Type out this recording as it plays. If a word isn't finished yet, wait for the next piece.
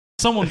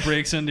someone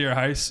breaks into your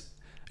house.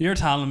 You're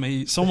telling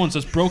me someone's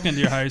just broke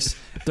into your house.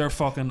 They're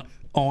fucking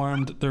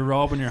armed. They're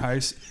robbing your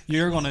house.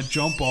 You're gonna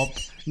jump up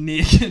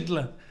naked.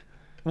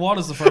 What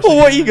is the first? Well,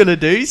 what are you gonna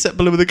do? Sit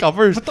below the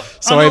covers?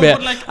 Sorry, mate.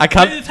 mate. I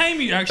can't. By the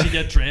time you actually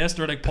get dressed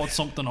or like put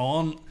something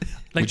on,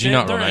 like would you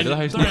not run out of the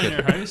house? They're in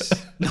your house.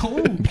 No.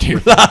 Would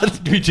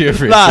you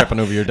afraid of tripping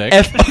over your dick?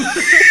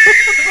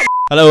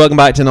 Hello, welcome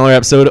back to another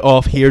episode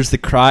of Here's the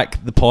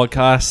Crack, the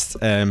podcast.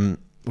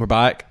 We're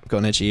back. We've got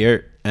an itchy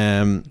ear.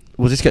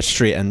 We'll just get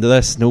straight into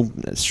this. No,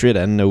 straight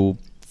in. No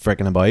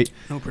freaking about.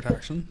 No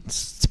protection.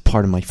 It's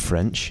part of my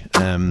French.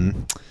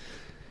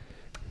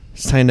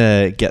 It's time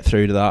to get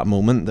through to that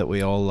moment that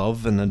we all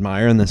love and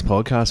admire in this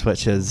podcast,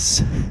 which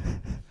is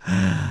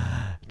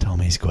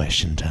Tommy's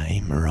question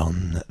time.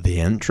 Run the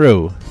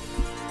intro.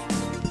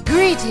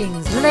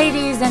 Greetings,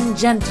 ladies and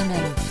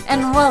gentlemen,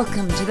 and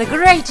welcome to the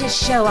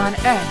greatest show on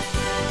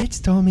earth. It's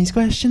Tommy's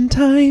question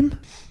time.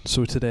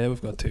 So today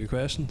we've got two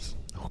questions.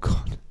 Oh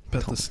God.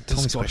 But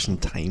Tommy's question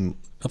time.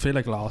 I feel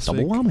like last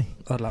Double week whammy.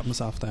 I let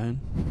myself down.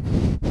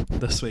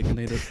 This week I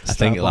needed. I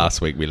think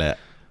last week we let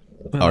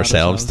We let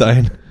ourselves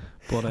down.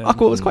 But It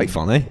was quite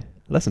funny.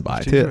 Listen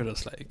back you to were it.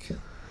 just like,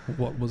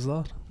 what was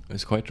that? It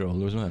was quite droll.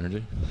 There was no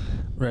energy.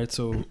 Right,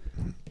 so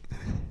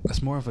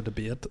it's more of a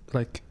debate.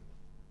 Like,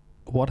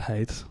 what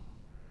height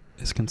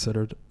is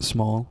considered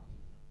small?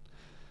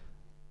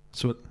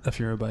 So if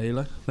you're a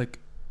boy, like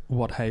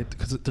what height?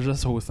 Because there's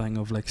this whole thing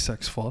of like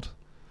 6 foot.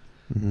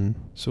 Mm-hmm.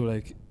 So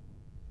like,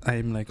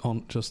 I'm like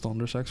just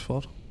under 6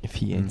 foot. If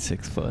he ain't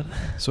 6 foot.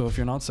 So if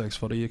you're not 6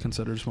 foot, are you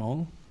considered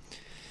small?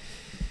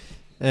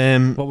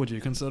 What would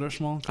you consider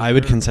small? I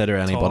would consider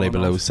anybody tall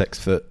below enough. 6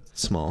 foot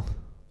small.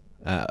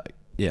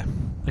 Yeah.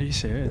 Are you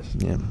serious?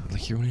 Yeah.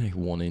 Like you're only like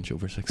 1 inch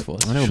over 6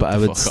 foot. I know, Shut but I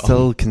the would fuck up.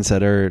 still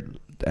consider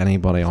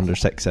anybody under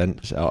 6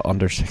 inch,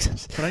 under 6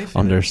 inch, But I feel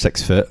under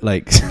 6 foot,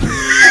 like.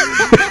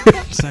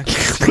 like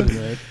 6 foot is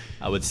right.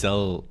 I would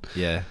still,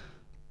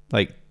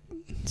 like,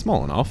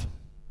 small enough.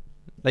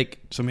 Like,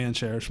 So me and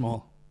Cher are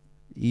small.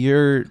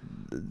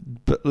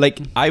 but like,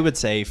 I would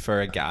say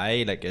for a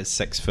guy, like, is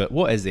 6 foot.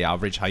 What is the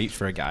average height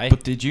for a guy?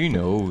 But did you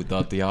know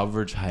that the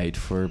average height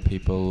for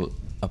people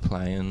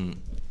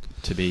applying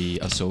to be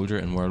a soldier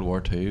in World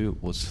War II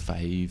was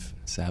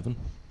 5'7"?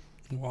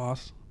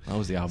 What? That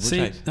was the average See,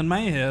 height. in my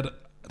head,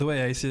 the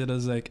way I see it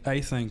is like,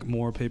 I think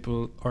more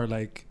people are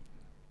like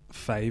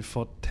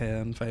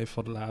 5'10",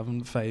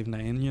 5'11",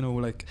 5'9". You know,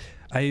 like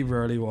I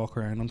rarely walk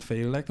around and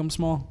feel like I'm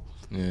small.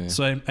 Yeah.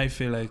 So I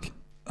feel like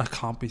I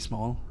can't be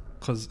small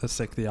because it's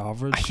like the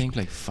average. I think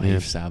like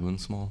 5'7"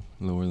 small,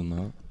 lower than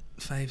that.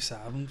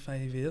 5'7",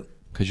 5'8".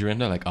 Because you're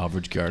into like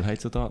average girl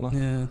heights at that. Like.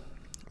 Yeah,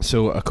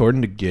 So,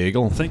 according to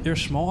Google, I think you're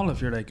small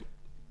if you're like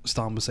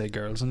standing beside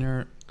girls and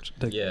you're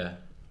like, Yeah.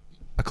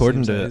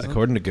 according Same to size, huh?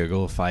 according to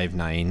Google,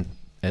 5'9"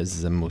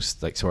 is the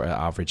most like sort of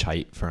average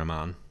height for a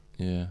man.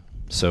 Yeah.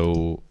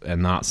 So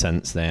in that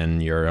sense, then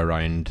you're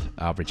around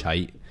average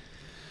height.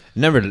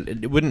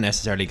 It wouldn't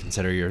necessarily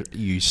consider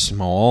you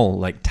small,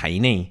 like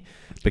tiny,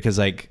 because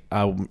like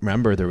I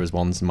remember there was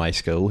ones in my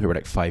school who were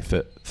like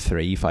 5'3",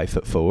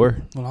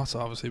 5'4". well, that's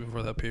obviously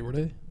before that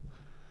puberty.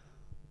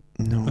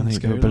 No, In they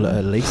school, were though.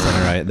 at least in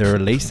around. They were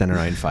at least in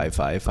around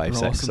 5'5",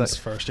 5'6". Ross, Like,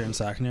 first year and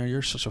second year,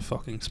 you're such a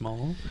fucking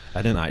small.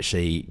 I didn't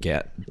actually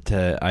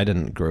I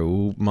didn't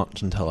grow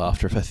much until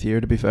after 5th year,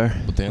 to be fair.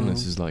 But then Oh.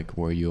 this is like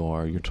where you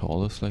are your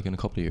tallest. Like in a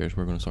couple of years,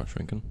 we're going to start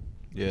shrinking.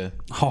 Yeah.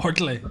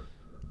 Hardly.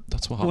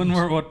 That's what happens. When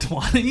we're what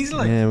 20s,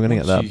 like. Yeah, we're gonna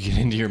get that. Once you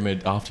get into your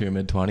after your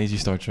mid-20s, you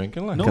start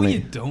shrinking. Like. No, Can I- you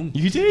don't.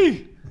 You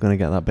do. Gonna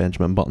get that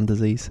Benjamin Button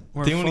disease.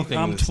 The only thing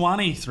I'm is-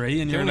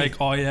 23, and the you're only- like,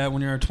 oh yeah,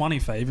 when you're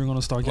 25, you're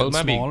gonna start Well,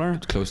 getting maybe smaller.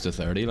 close to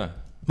 30, like.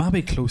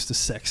 Maybe close to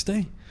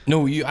 60.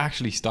 No, you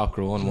actually stop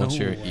growing once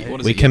No you're. way. What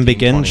is We it, can 18,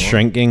 begin 21?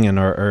 shrinking in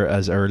our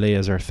as early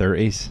as our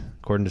 30s.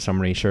 According to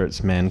some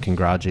research, men can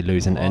gradually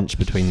lose an What? inch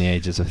between the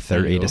ages of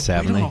 30 you to go. We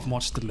 70. don't have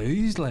much to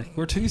lose. Like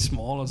we're too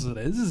small as it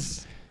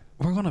is.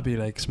 We're gonna be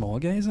like small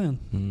guys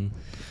then.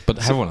 But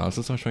everyone else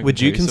will start shrinking.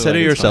 Would you too, so, consider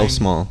like, it's yourself fine.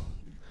 small?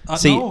 I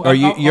See, are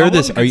you- you're I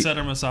this- wouldn't are you-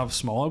 consider myself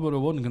small, but I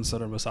wouldn't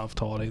consider myself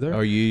tall either.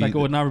 Are you? Like I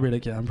would never be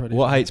like, yeah, I'm pretty.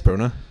 What height's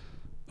Brona?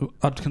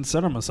 I'd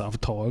consider myself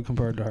tall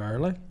compared to her.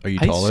 Like, Are you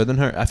Heights? taller than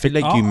her? I feel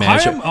like Oh, you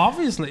measure.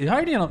 obviously,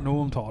 how do you not know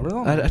I'm taller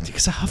than her?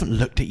 Because I haven't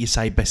looked at you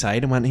side by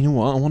side and went, you know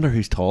what? I wonder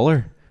who's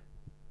taller.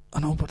 I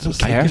know, but don't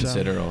just care. I like,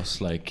 consider us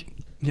like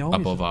yeah,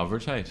 obviously. above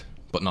average height,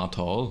 but not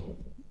tall.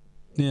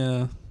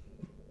 Yeah,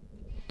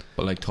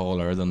 But like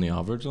taller than the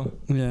average. Like.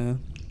 yeah.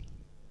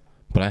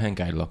 But I think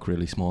I look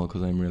really small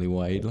because I'm really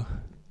wide.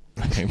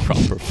 Like. I'm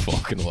proper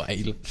fucking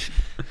wide. Like.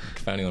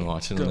 If anyone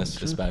watching on this,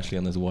 Gotcha. especially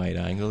on this wide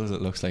angles,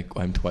 it looks like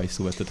I'm twice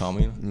the width of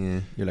Tommy. Like. Yeah,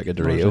 you're like a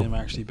Imagine I'm Dorito.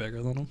 actually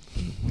bigger than him.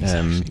 He's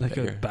actually Like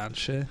bigger. a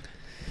banshee.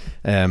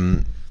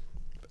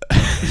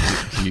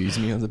 Use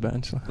me as a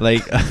bench.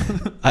 Like,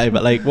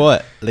 but like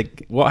what?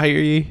 Like what height are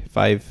you?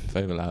 5'11".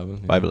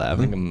 5'11". I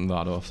think I'm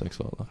not off 6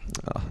 foot. Like.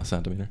 Oh. A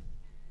centimetre.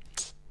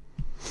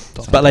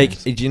 But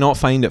like, do you not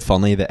find it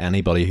funny that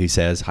anybody who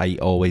says height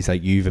always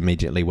like you've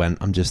immediately went,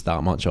 I'm just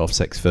that much off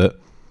 6 foot?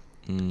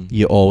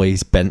 you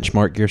always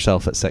benchmark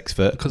yourself at 6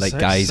 foot. 'Cause Like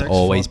six- guys 6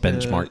 always foot,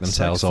 benchmark 6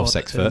 themselves off foot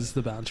 6 foot. is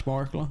the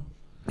benchmark, like.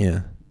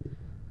 Yeah.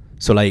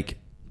 So like,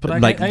 But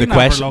like I the never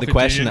question, look the at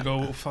question. you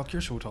and go, fuck,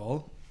 you're so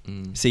tall.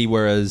 See,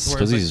 whereas Where-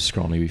 Because Whereas, he's a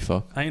scrawny wee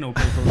fuck. I know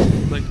people,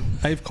 like,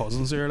 I have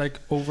cousins who are, like,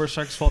 over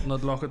 6 foot, and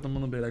I'd look at them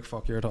and I'd be like,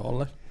 fuck, you're tall,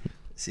 like.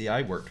 see,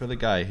 I worked with a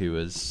guy who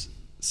was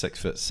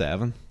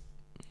 6'7".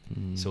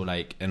 So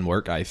like in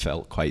work, I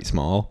felt quite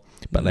small.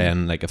 But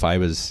then like if I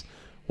was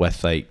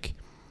with like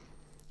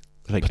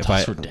But if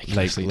that's I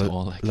ridiculously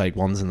tall, like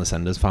ones in the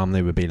Cinda's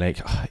family would be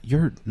like, "Oh,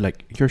 you're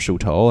so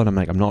tall," and I'm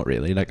like, I'm not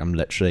really. Like I'm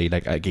literally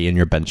like, again,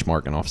 you're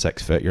benchmarking off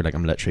 6 foot. You're like,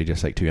 I'm literally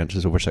just like 2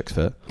 inches over 6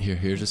 foot.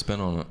 Here's a spin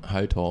on it.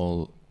 How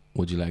tall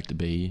would you like to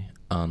be,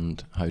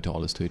 and how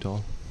tall is too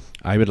tall?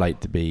 I would like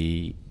to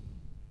be.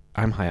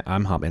 I'm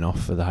happy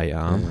enough for the height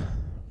I am.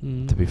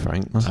 To be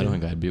frank, I don't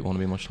think I'd want to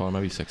be much taller.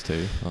 Maybe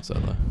 6'2". That's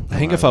it. Though. I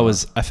think if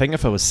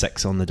I was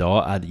 6 on the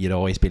dot, you'd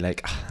always be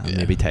like, Yeah.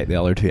 maybe take the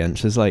other 2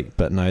 inches. Like,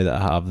 but now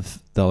that I have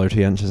the other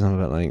 2 inches, I'm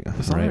a bit like,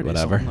 It's not right, really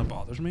whatever. something that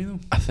bothers me,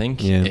 though. I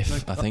think Yeah.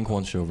 I think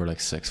once you're over like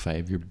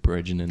 6'5", you're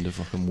bridging into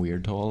fucking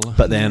weird tall.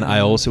 But then I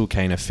also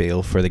kind of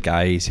feel for the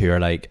guys who are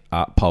like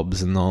at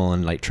pubs and all,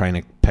 and like trying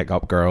to pick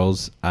up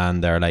girls,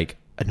 and they're like,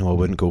 no, I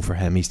wouldn't go for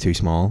him. He's too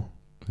small.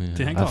 Yeah. Do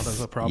you think that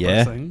is a proper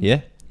yeah, thing? yeah.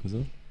 Is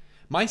it?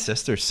 My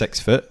sister's 6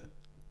 foot,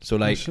 so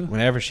like she?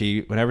 whenever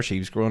she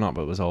was growing up,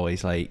 it was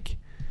always like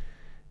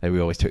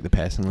we always took the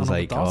piss and I was know,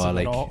 like, but that's oh, a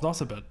bit like off-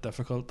 that's a bit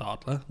difficult,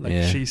 that, like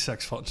Yeah. she's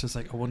 6 foot, she's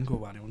like, I wouldn't go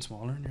with anyone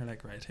smaller, and you're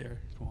like, right here,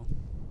 come on,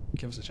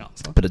 give us a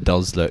chance. Like. but it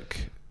does look.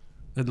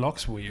 It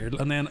looks weird,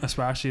 and then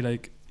especially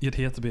like you'd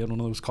hate to be in one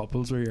of those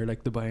couples where you're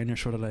like the boy and you're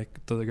sort of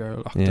like to the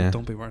girl, oh, Yeah.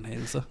 don't be wearing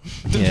heels, though.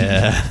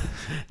 Yeah,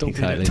 don't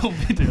exactly.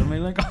 don't be doing me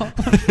like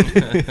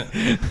that.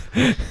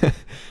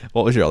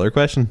 What was your other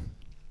question?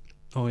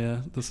 Oh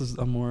yeah, this is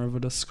a more of a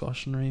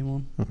discussionary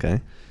one. Okay.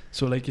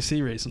 So like you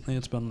see recently,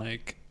 it's been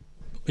like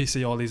you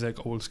see all these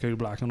like old school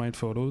black and white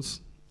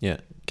photos Yeah.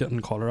 getting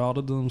colour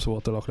added to them, so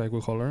what they look like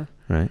with colour.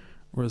 Right.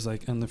 Whereas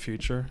like in the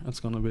future, it's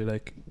gonna be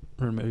like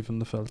removing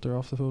the filter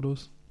off the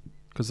photos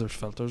because there's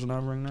filters and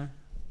everything now.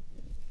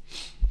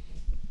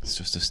 It's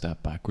just a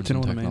step backwards Do you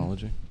in know what I mean?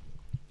 technology.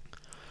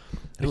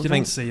 Like you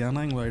don't see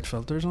anything without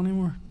filters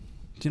anymore.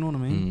 Do you know what I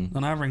mean? Mm.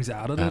 And everything's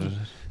added. Edited.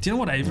 Do you know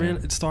what I've Yeah.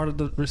 really started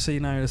to see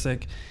now? It's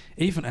like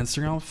even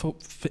Instagram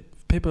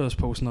people is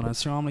posting on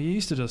Instagram. Like you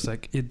used to just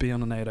like you'd be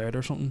on a night out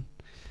or something,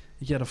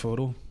 you get a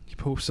photo, you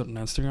post it on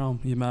Instagram,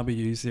 you maybe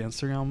use the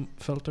Instagram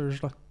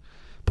filters, like.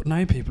 But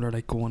now people are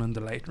like going into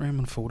Lightroom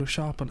and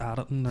Photoshop and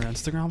editing their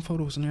Instagram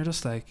photos, and you're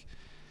just like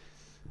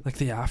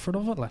the effort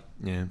of it, like.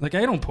 Yeah. Like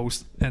I don't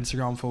post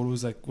Instagram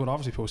photos like what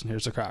obviously posting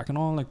here's the crack and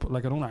all, like, but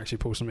like I don't actually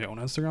post on my own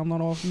Instagram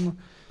that often.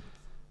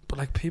 But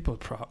like people,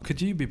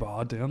 could you be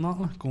bothered doing that?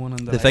 Like going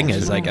into The thing Lightroom?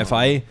 is, like, if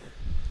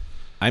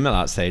I'm at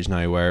that stage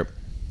now where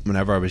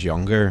whenever I was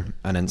younger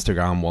and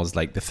Instagram was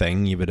like the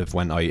thing, you would have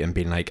went out and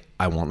been like,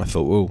 I want a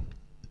photo.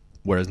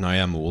 Whereas now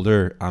I'm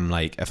older, I'm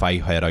like, if I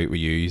head out with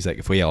you, like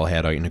if we all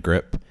head out in a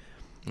group,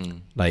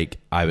 like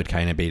I would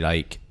kind of be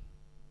like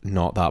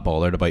not that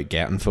bothered about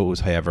getting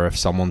photos. However, if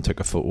someone took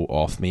a photo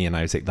off me and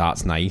I was like,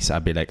 that's nice,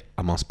 I'd be like,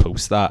 I must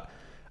post that,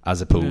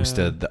 as opposed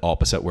Yeah. to the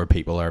opposite where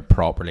people are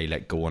properly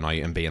like going out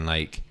and being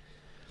like,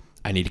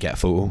 I need to get a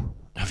photo.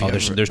 Have you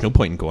ever- There's no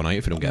point in going out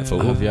if you don't get a Yeah.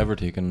 photo. Have you ever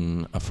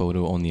taken a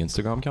photo on the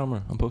Instagram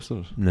camera and posted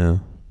it? No.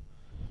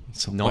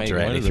 So Not why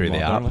directly do they through the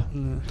bother, app.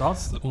 like?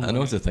 That's the only I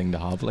know it's a thing to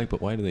have, like,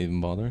 but why do they even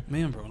bother?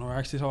 Me and Bruno were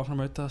actually talking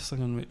about this, like,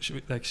 and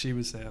she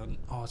was saying,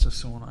 "Oh, it's just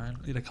so annoying.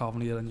 You like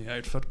having to get a new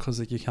outfit because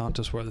like you can't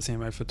just wear the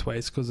same outfit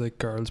twice because like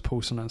girls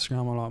post on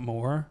Instagram a lot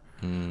more,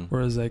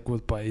 whereas like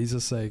with boys,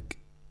 it's like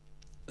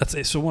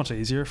it's so much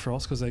easier for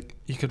us because like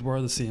you could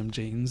wear the same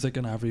jeans like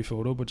in every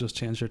photo, but just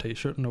change your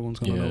t-shirt and no one's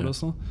gonna Yeah.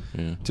 notice them.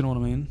 Yeah. Do you know what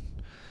I mean?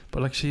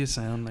 But like she is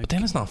saying, like, But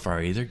then it's not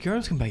fair either.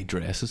 Girls can buy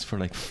dresses for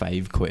like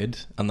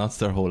 £5 and that's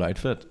their whole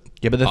outfit.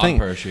 Yeah, but the Odd thing,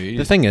 pair of shoes.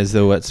 the thing is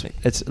though, it's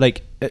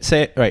like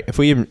say right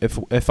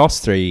if us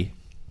three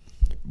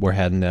were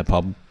heading to a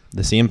pub,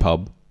 the same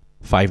pub,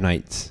 5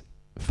 nights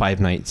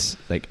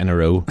like in a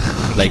row,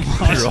 like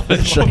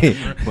literally.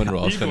 when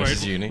Ross you go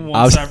finishes out uni.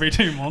 once every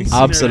 2 months.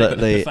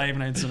 Absolutely. You're like, 5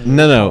 nights in a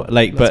No, row.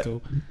 like, Let's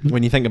but go.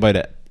 when you think about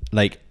it,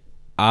 like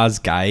as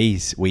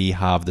guys, we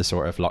have the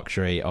sort of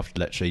luxury of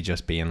literally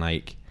just being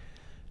like,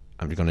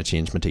 I'm going to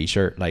change my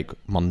t-shirt. Like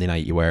Monday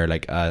night you wear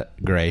like a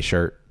grey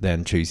shirt,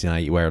 then Tuesday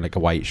night you wear like a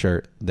white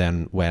shirt,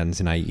 then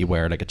Wednesday night you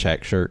wear like a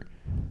check shirt,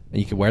 and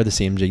you could wear the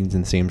same jeans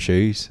and the same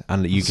shoes,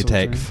 and you That's could so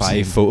take true. 5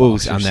 Same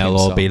photos and boxers, they'll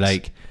same all be socks.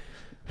 like,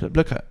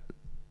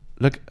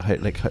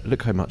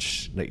 look how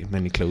much like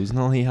many clothes and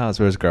all he has,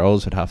 whereas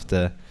girls would have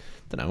to,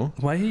 I don't know.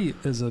 Why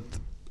is it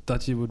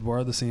that you would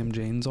wear the same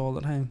jeans all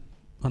the time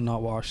and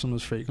not wash them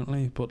as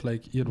frequently, but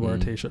like you'd wear a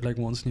t-shirt like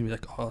once and you'd be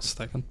like, oh, it's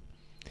sticking.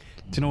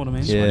 Do you know what I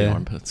mean? Yeah. Sweaty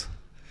armpits.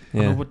 I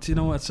know, Yeah. but you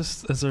know, it's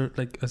just, is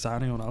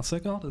anyone else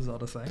like that? Is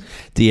that a thing?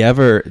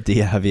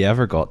 Have you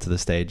ever got to the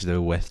stage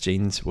though with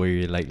jeans where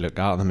you like look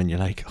at them and you're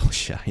like, oh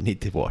shit, I need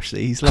to wash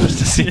these,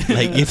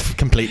 like you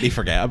completely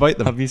forget about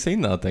them. Have you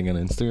seen that thing on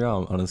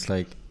Instagram? And it's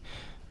like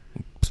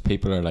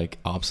people are like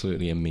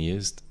absolutely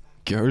amazed.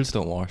 Girls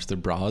don't wash their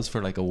bras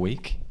for like a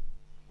week.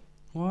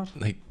 What?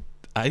 Like,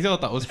 I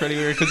thought that was pretty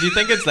weird because you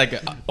think it's like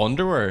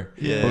underwear.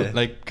 Yeah. But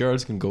like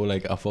girls can go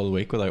like a full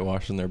week without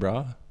washing their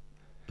bra.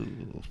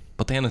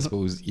 But then I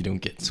suppose you don't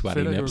get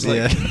sweaty feel like nips.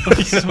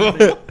 we're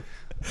Like,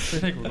 I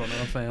think we're gonna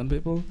offend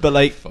people. But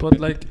like, But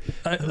like,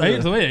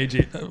 the way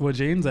with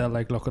jeans, I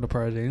like look at a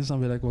pair of jeans and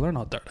I'll be like, well, they're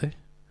not dirty.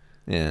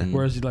 yeah. Mm.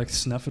 Whereas you like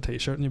sniff a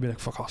t-shirt and you'd be like,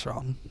 fuck off,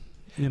 rotten.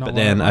 You know. But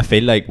then whatever. I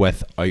feel like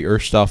with outer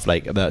stuff,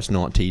 like that's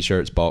not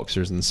t-shirts,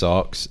 boxers, and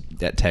socks,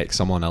 it takes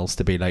someone else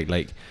to be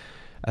like.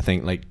 I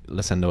think like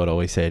Lucinda would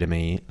always say to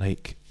me,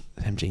 like,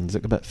 them jeans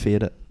look a bit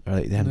faded, or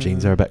like them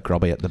jeans are a bit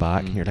grubby at the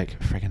back, and you're like,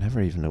 friggin'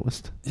 never even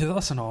noticed. Yeah,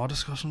 that's an odd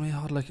discussion we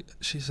had. Like,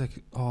 she's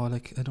like, oh,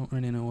 like, I don't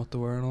really know what to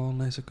wear and all. And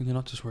I was like, can you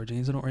not just wear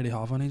jeans? I don't really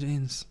have any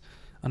jeans.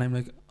 And I'm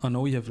like, I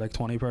know you have like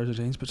 20 pairs of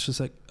jeans, but she's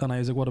like, and I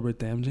was like, what about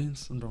them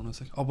jeans? And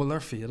Brona's like, oh, well, they're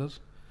faded.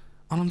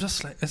 And I'm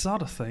just like, is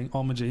that a thing?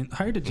 Oh, my jeans,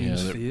 how did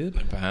jeans fade?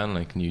 They're buying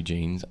like new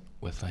jeans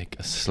with like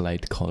a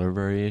slight colour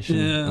variation,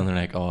 Yeah. and they're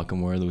like, oh, I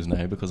can wear those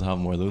now because I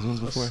haven't worn those ones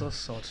before. That's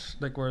such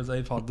like, whereas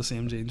I've had the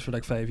same jeans for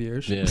like 5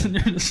 years. Yeah. And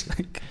you're just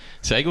like,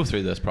 So I go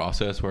through this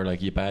process where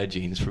like you buy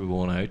jeans for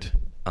going out,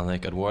 and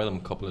like I'd wear them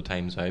a couple of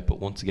times out, but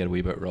once they get a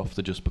wee bit rough,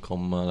 they just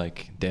become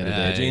like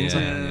day-to-day jeans.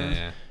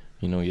 Like,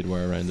 you know, you'd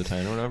wear around the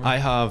town or whatever. I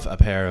have a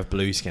pair of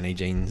blue skinny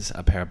jeans,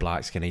 a pair of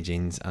black skinny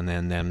jeans, and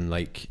then them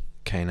like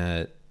kind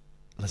of,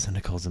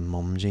 Lucinda calls them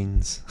mum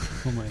jeans.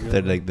 oh my god.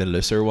 They're like the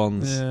looser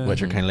ones, Yeah.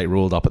 which are kind of like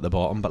rolled up at the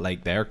bottom, but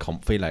like they're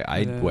comfy. Like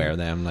I'd Yeah. wear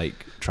them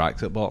like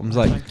tracksuit bottoms.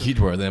 I Like think You'd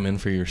wear them in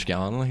for your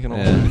scan, like, you know,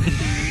 Yeah.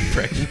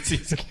 pregnancy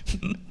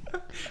scan.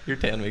 Your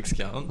 10-week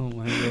scan. Oh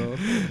my god.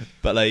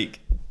 But like,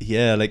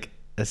 yeah, like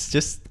it's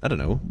just, I don't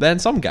know. Then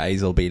some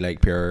guys will be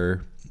like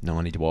pure, no,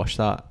 I need to wash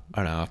that.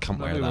 Or no, I can't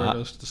wear That'd be weird, that.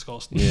 that's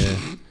disgusting. Yeah.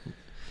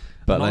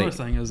 But another like,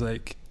 thing is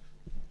like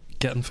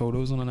getting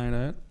photos on a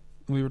night out.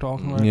 We were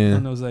talking about, Yeah.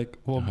 and I was like,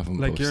 well, I haven't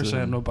like you're posted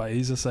saying, them. no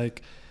buys. It's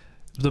like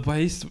the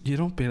buys. You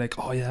don't be like,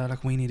 oh yeah,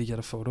 like we need to get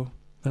a photo.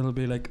 It'll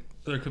be like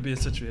there could be a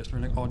situation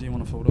where like, oh, do you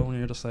want a photo? And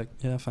you're just like,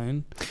 yeah,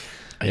 fine.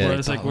 Yeah.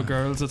 Whereas like with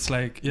girls, it's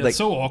like, yeah, Like- it's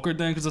so awkward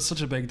then because it's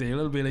such a big deal.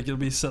 It'll be like you'll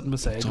be sitting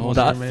beside It's one all of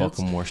that your mates,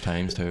 fucking worst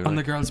times too. and the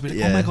Like, girls be like,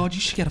 Yeah. oh my god, you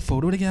should get a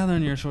photo together,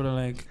 and you're sort of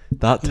like,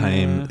 that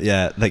time,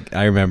 yeah, like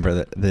I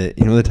remember the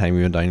you know the time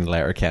we went down to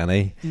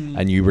Letterkenny,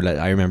 and you were like,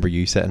 I remember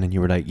you sitting and you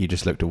were like, you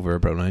just looked over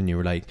at Brona and you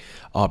were like,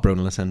 oh, Brona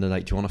and Lucinda,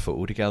 like, do you want a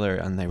photo together?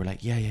 And they were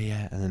like, yeah,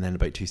 and then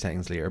about 2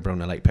 seconds later,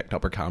 Brona like picked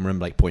up her camera and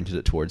like pointed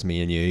it towards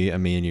me and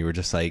you were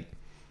just like,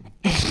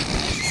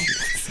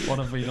 what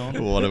have we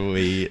done? what have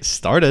we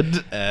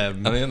started?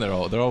 and then they're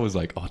always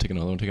like, oh, take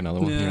another one. And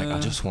you're like, I Yeah.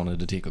 just wanted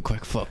to take a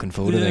quick fucking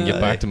photo, then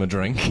get back to my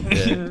drink.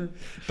 Yeah.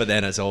 But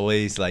then it's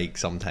always like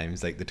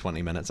sometimes like the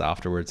 20 minutes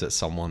afterwards it's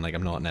someone, like,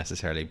 I'm not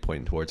necessarily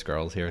pointing towards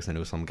girls here because I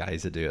know some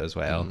guys that do it as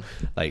well,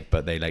 like,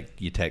 but they like,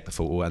 you take the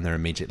photo and they're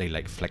immediately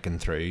like flicking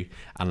through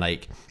and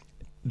like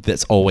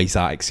that's always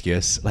that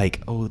excuse,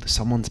 like, oh,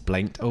 someone's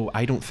blinked, oh,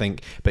 I don't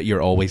think, but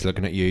you're always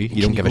looking at you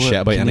don't give a shit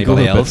about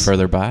anybody a bit else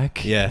further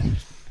back. yeah.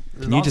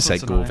 Can you That's just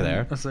like what's go over annoying.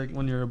 there? It's like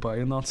when you're about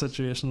in that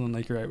situation and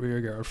like you're out with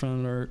your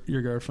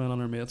girlfriend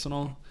and her mates and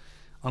all,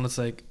 and it's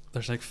like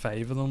there's like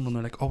 5 of them and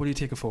they're like, oh, will you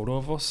take a photo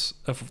of us?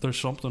 If there's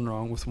something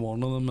wrong with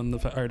one of them and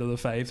out of the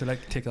 5, they're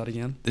like, take that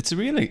again. It's a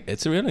really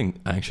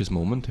anxious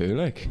moment too.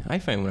 Like, I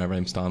find whenever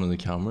I'm standing on the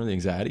camera, the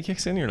anxiety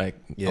kicks in. You're like,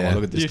 Yeah. oh,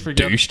 look at this You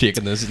forget- douche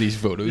taking these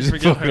photos. You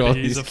forget Fucking how all to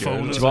use these a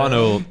phone girls. Do you want to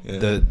know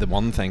Yeah. the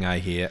one thing I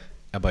hate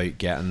about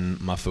getting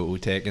my photo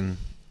taken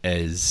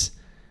is,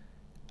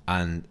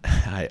 and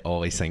I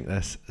always think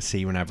this,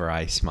 see, whenever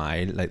I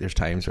smile, like there's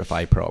times where if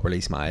I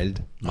properly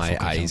smiled, my fucking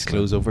can't eyes smile.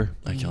 close over,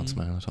 I can't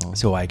smile at all.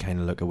 so I kind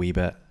of look a wee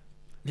bit,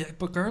 Yeah,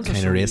 but girls are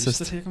Kinda so used racist.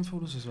 to taking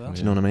photos as well. do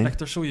you know what I mean? Like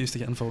they're so used to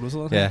getting photos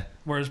all the time. Yeah.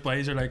 Whereas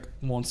boys are like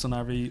once in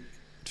every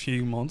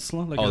few months,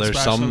 like Oh, on a there's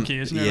special some-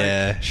 occasion, you're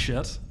yeah. like,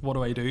 shit, what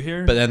do I do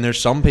here? But then there's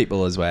some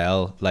people as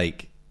well,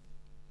 like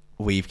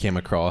we've came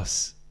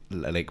across,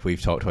 like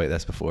we've talked about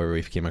this before,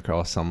 we've came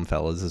across some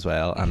fellas as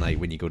well, and like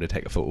when you go to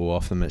take a photo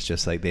of them, it's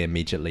just like they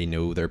immediately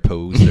know their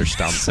pose, their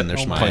stance and their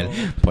Oh my smile.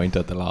 God. Point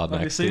at the lad Have you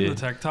next to seen you.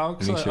 the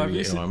TikToks? Make sure Have you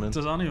you get your arm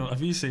in.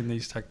 have you seen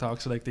these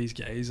TikToks of like these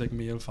guys, like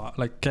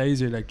like guys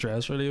who like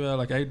dress really well?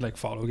 Like I'd like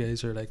follow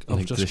guys who are like of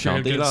Like the just pure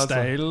shanty good lads,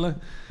 like? style. Like.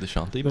 The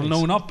shanty Well, boys.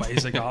 no, not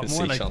boys like that. More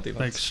Sea like shanty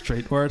lads.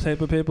 streetwear type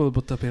of people,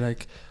 but they'll be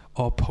like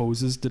all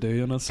poses to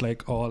do, and it's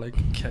like all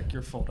like kick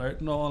your foot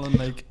out and all, and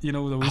like you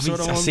know those sort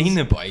of I've ones. seen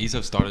the boys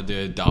have started to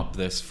adopt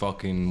this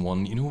fucking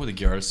one, you know, where the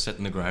girls sit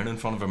in the ground in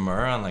front of a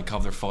mirror and like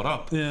have their foot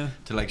up Yeah.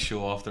 to like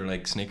show off their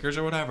like sneakers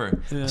or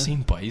whatever. Yeah. I've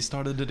seen boys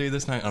started to do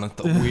this now, and it's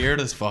the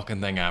weirdest fucking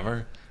thing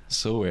ever.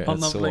 So weird. And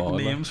It's they've so like odd.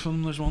 names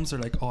from there's ones they're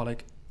like all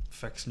like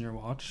fixing your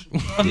watch.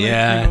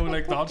 Yeah. You know,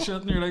 like that shit,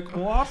 and you're like,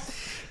 what?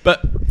 But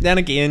then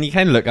again, you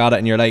kind of look at it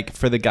and you're like,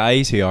 for the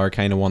guys who are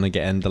kind of want to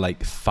get into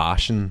like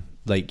fashion,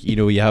 like, you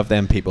know, you have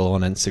them people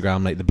on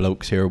Instagram, like the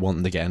blokes who are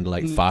wanting to get into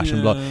like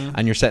fashion blog, Yeah.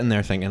 and you're sitting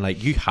there thinking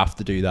like, you have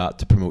to do that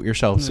to promote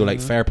yourself. So like,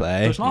 Yeah. fair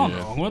play. There's nothing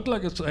Yeah. wrong with it.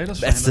 Like I just It's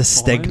find the it funny.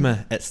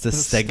 stigma. It's the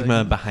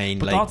stigma behind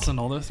But like. that's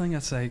another thing.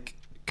 It's like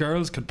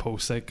girls could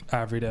post like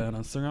every day on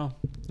Instagram,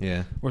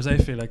 Yeah. whereas I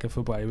feel like if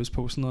a boy was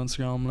posting on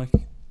Instagram,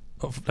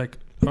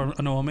 or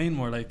I know what I mean,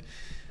 more like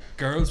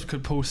girls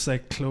could post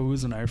like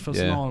clothes and outfits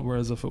and Yeah. all,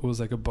 whereas if it was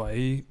like a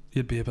boy,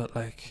 you'd be a bit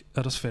like,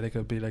 I just feel like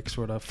it'd be like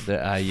sort of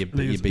You'd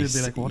be you'd be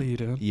like, what are you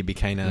doing? You'd be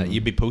kind of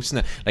you'd be posting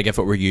it like if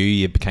it were you,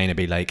 you'd kind of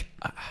be like,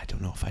 I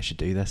don't know if I should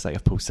do this. Like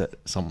I've posted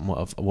something what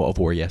I've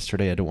wore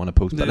yesterday. I don't want to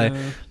post, but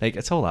like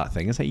it's all that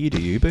thing. It's like you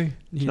do you, boo. Do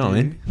you know what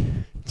I mean?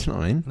 Do you know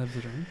what I mean? Live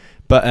the dream.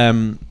 But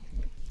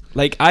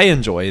like I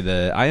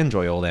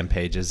enjoy all them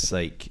pages.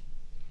 Like,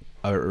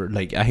 or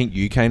like I think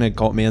you kind of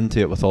got me into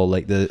it with all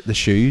like the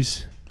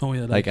shoes. Oh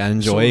yeah, Like I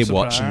enjoy Soul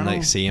watching, Soprano.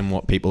 like seeing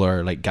what people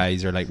are like,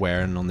 guys are like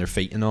wearing on their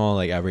feet and all,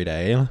 like every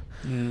day. Yeah,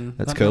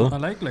 That's I cool. know, I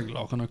like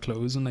looking at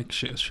clothes and like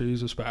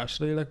shoes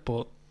especially, like,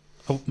 but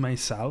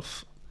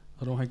myself,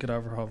 I don't think I'd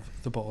ever have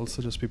the balls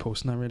to just be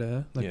posting every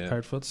day like Yeah.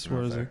 outfits. No,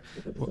 Whereas, fair.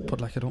 but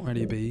like I don't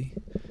really be.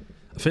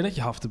 I feel like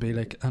you have to be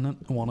like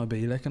want to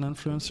be like an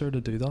influencer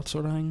to do that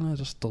sort of thing. It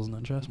just doesn't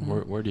interest me.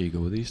 Where do you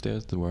go these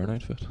days to wear an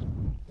outfit?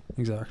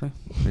 Exactly.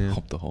 Yeah.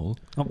 Up the hall.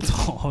 Up the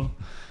hall.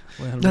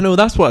 Well, No,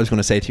 that's what I was going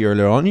to say to you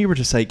earlier on. You were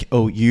just like,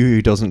 oh, you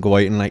who doesn't go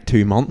out in like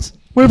 2 months.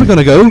 Where are we going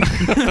to go?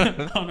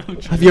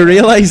 Have you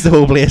realised the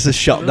whole place is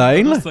shut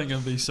I down? just think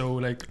it'd be so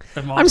like.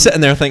 I'm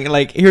sitting there thinking,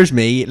 like, here's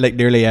me, like,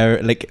 nearly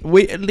out. Like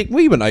we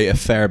went out a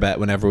fair bit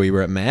whenever we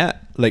were at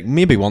Met. Like,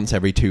 maybe once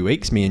every 2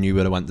 weeks, me and you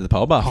would have went to the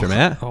pub after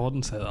Met. I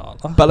wouldn't say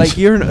that. But like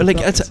you're like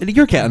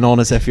you're getting on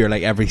as if you're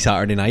like every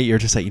Saturday night. You're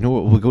just like, you know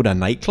what? We'll go to a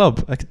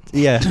nightclub. Like,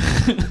 yeah,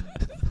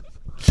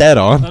 dead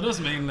on. I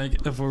just mean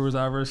like if there was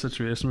ever a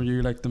situation where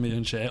you like the me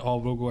and Shay, oh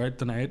we'll go out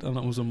tonight, and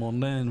it was a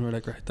Monday, and we're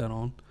like right then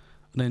on,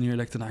 and then you're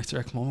like the next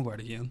day, come on, we'll go out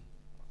again.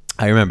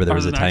 I remember there Or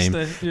was the a next time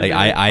day, you'd like be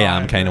I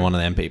am "Oh, kind of okay." one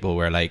of them people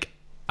where like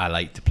I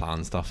like to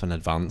plan stuff in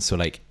advance. So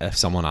like if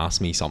someone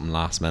asks me something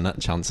last minute,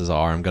 chances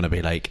are I'm gonna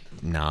be like,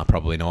 nah,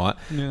 probably not.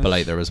 Yeah. But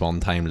like there was one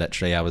time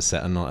literally I was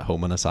sitting at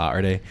home on a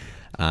Saturday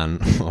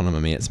and one of my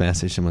mates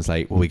messaged and was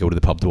like, will we go to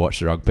the pub to watch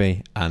the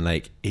rugby? And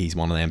like he's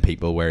one of them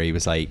people where he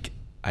was like,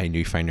 I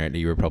knew found out that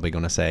you were probably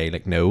gonna say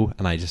like no,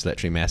 and I just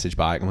literally messaged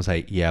back and was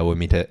like, yeah, we'll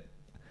meet at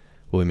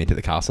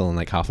the castle in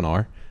like half an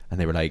hour. And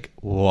they were like,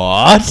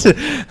 what?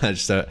 I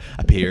just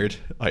appeared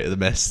out of the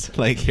mist.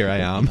 Like, here I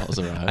am. That was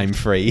a ride. I'm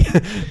free.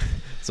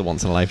 It's a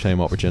once in a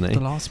lifetime opportunity. The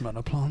last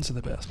minute plans are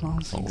the best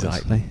plans. Always.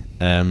 Exactly.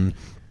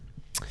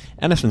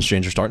 Anything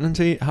strange or starting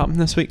to happen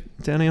this week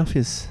to any of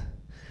you?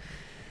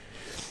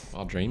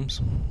 Bad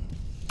dreams.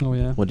 Oh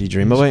yeah. What do you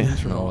dream about?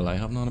 No, well, I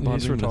have not a bad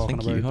Yes, we're dream. I talking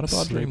think you about had a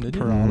bad dream, sleep did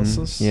you?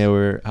 paralysis. Yeah,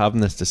 we're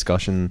having this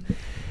discussion.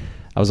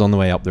 I was on the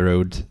way up the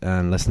road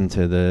and listening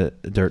to the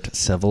Dirt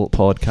Civil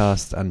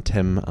podcast, and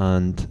Tim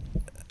and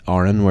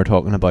Aaron were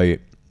talking about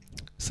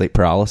sleep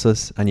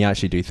paralysis, and you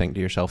actually do think to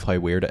yourself how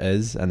weird it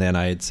is. And then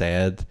I had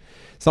said,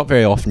 it's not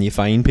very often you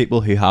find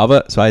people who have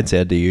it. So I had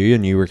said to you,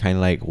 and you were kind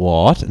of like,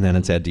 what? And then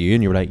I'd said to you,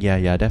 and you were like,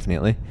 yeah,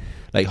 definitely.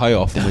 Like, how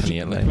often would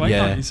you? Definitely. Why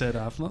yeah, can't you say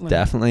definitely?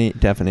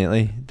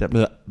 definitely.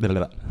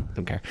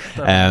 Don't care.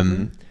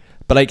 Definitely.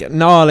 But like,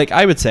 no, like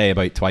I would say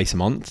about twice a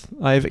month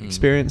I've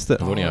experienced it.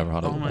 I've only ever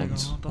had it Oh my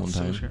once, God, one that's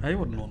so time. scary. I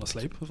wouldn't want to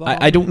sleep with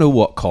that. I don't know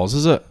what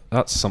causes it.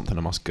 That's something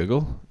I must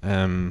Google.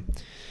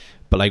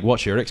 But like,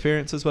 what's your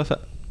experiences with it?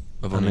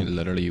 I've only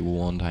literally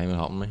one time it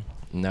happened to me.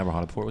 Never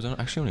had it before. It was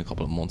actually only a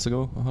couple of months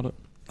ago I had it.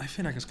 I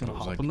feel like it's going I to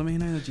was happen to me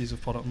now that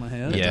you've put it in my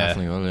head. It Yeah.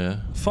 definitely will, yeah.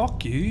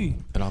 Fuck you.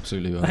 It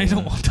absolutely will. I yeah.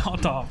 don't want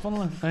that to happen.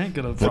 Like, I ain't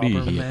going to What do you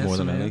proper hate mess more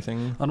than with it.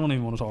 anything? I don't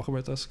even want to talk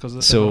about this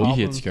because So- You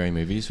hate scary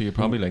movies, so you're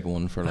probably like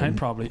one for like. I'd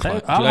probably. do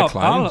you I'll, like have,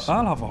 clowns?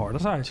 I'll have a heart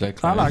attack. Do you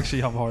like I'll clowns?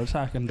 actually have a heart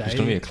attack and die. There's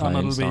gonna be a and clown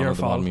it'll be standing your at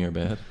the bottom fault. of your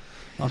bed.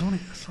 I don't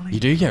even. You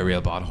do get real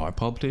bad heart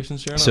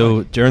palpitations during So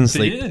it. during Do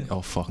sleep, you?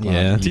 Oh fuck, Yeah.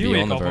 man. Do You'd you be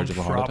wake on the up verge in of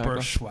a heart proper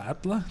attack.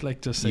 sweat?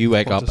 Like just you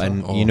wake up put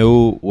and yourself- you Oh.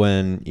 know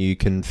when you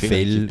can Feel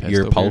like you feel pissed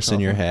your over pulse in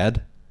yourself, your man.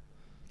 head.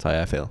 That's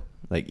how I feel.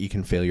 Like you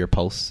can feel your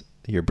pulse,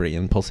 your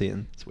brain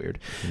pulsating. It's weird.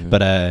 Yeah.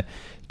 But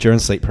during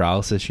sleep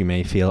paralysis, you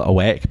may feel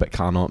awake but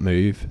cannot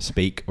move,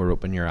 speak, or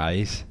open your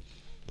eyes,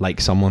 like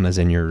someone is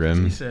in your You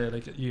room. say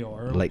like you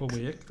are Like,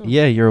 awake. Though.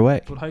 yeah, you're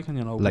awake. But how can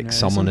you not open Like your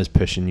someone eyes is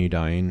pushing you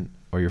down,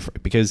 or you're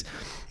because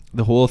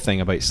the whole thing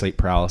about sleep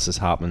paralysis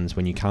happens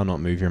when you cannot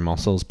move your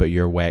muscles, but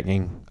you're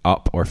waking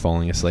up or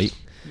falling asleep.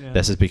 Yeah.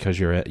 This is because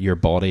your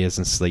body is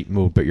in sleep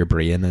mode, but your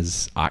brain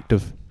is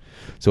active.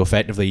 So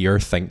effectively, you're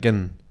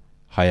thinking.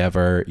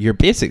 However, you're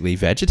basically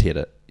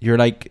vegetated. You're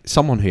like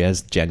someone who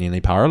is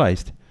genuinely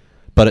paralyzed,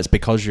 but it's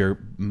because your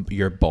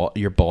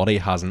body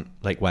hasn't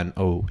like went,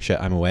 oh shit,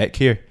 I'm awake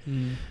here.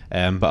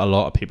 But a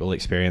lot of people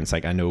experience,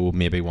 like I know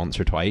maybe once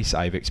or twice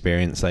I've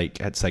experienced like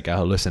it's like a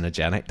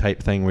hallucinogenic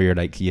type thing where you're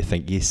like you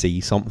think you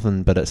see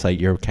something, but it's like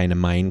your kind of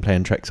mind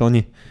playing tricks on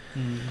you.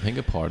 I think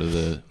a part of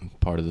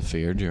the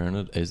fear during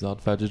it is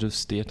that vegetative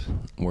state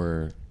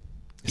where you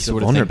It's a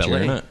sort of think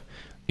vulnerability. during it,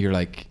 you're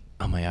like,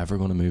 am I ever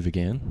going to move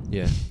again?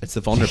 Yeah, it's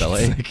the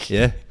vulnerability.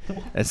 Yeah,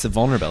 it's the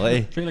vulnerability.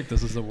 I feel like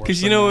this is the worst.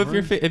 Because you thing know, ever.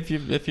 if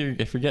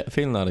you're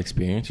feeling that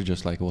experience, you're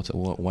just like,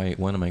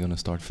 when am I going to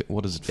start?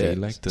 What does it feel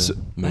like to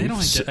move? I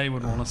don't think I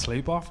would want to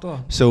sleep after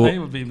that. So- I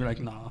would be like,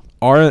 nah.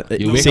 Or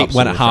You wake see up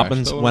when so it happens,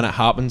 refreshed, though. when it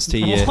happens to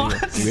you,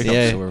 What? You wake Yeah.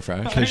 up so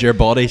refreshed. because your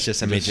body's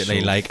just You're just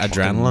immediately so like fucking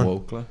adrenaline.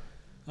 woke, like.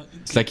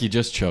 It's like you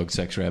just chugged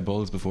 6 Red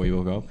Bulls before you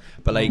woke up.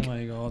 But like, oh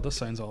my god, this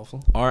sounds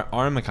awful.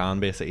 Aaron McCann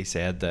basically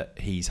said that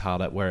he's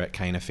had it where it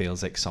kind of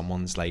feels like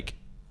someone's like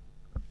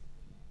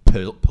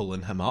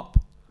pulling him up.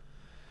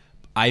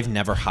 I've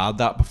never had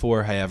that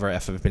before. However,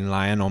 if I've been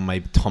lying on my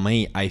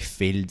tummy, I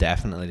feel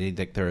definitely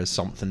like there is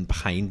something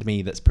behind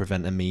me that's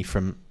preventing me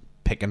from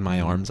picking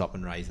my arms up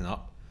and rising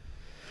up.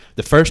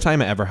 The first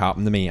time it ever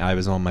happened to me, I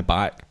was on my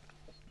back.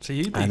 So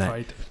you'd be And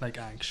quite like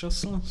anxious,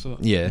 so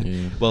Yeah.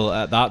 Yeah.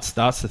 Well, that's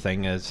the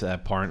thing is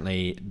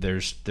apparently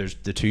there's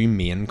the two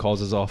main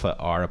causes of it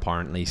are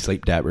apparently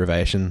sleep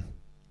deprivation,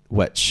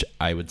 which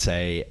I would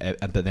say,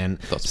 but then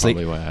That's sleep,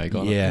 probably why I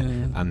got it. yeah,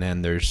 Yeah. and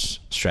then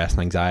there's stress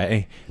and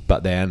anxiety.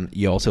 But then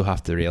you also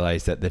have to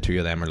realize that the two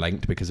of them are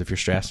linked, because if you're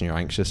stressed and you're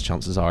anxious,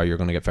 chances are you're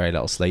going to get very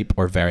little sleep,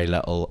 or very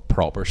little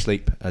proper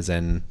sleep, as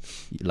in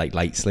like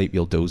light sleep.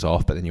 You'll doze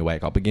off, but then you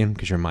wake up again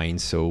because your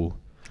mind's so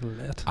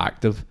lit.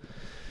 active.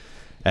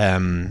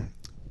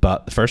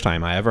 But the first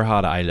time I ever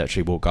had it, I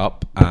literally woke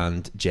up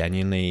and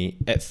genuinely,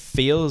 it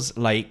feels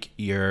like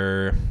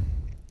you're.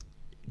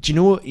 Do you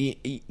know?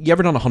 You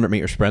ever done a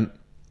 100-meter sprint?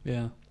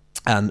 Yeah.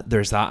 And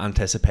there's that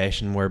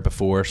anticipation where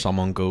before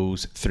someone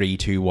goes 3,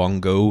 2, 1,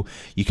 go,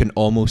 you can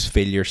almost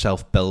feel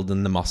yourself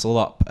building the muscle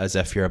up as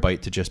if you're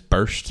about to just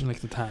burst.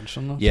 Like the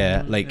tension.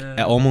 Yeah, like it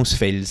almost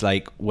feels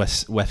like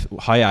with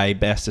how I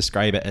best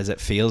describe it is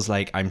it feels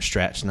like I'm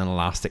stretching an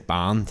elastic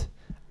band,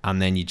 and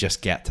then you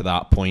just get to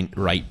that point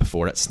right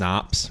before it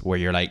snaps where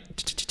you're like,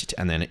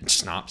 and then it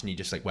snaps and you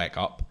just like wake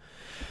up.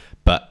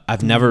 But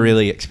I've never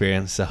really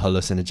experienced a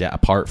hallucinogen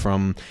apart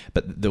from,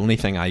 but the only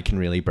thing I can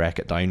really break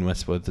it down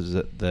with is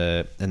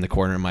that in the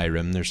corner of my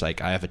room there's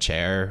like, I have a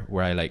chair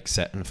where I like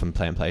sit and if I'm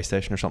playing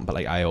PlayStation or something, but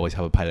like I always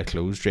have a pile of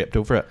clothes draped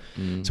over it.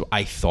 So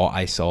I thought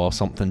I saw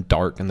something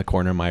dark in the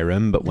corner of my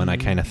room, but when I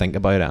kind of think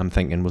about it, I'm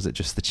thinking, was it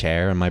just the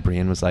chair? And my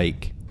brain was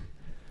like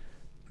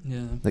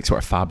sort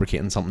of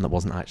fabricating something that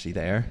wasn't actually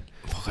there.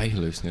 Fuck, I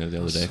hallucinated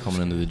the other day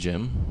coming into the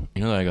gym.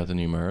 You know that I got the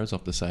new mirrors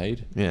up the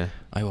side? Yeah.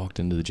 I walked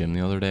into the gym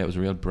the other day. It was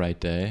a real bright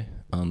day,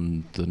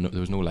 and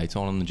there was no lights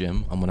on in the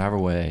gym. And whenever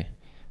way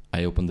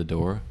I opened the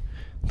door,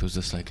 there was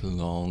this like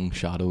long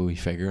shadowy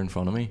figure in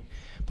front of me.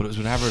 But it was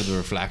whatever the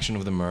reflection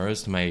of the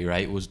mirrors to my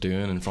right was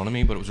doing in front of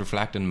me, but it was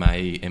reflecting my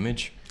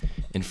image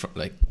in front,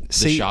 like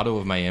the shadow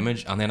of my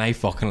image. And then I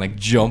fucking like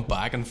jumped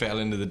back and fell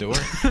into the door.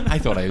 I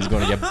thought I was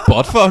going to get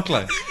butt fucked,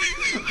 like.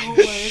 Oh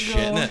my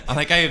Shitting it. And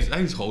like I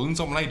was holding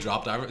something, I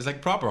dropped out. It was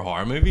like proper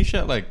horror movie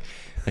shit. Like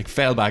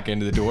fell back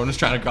into the door and was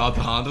trying to grab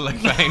the handle, like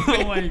find Oh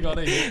me. my god,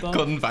 I hate that.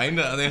 Couldn't find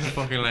it, and then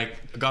fucking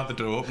like got the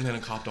door open, and then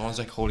it copped on. I was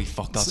like, holy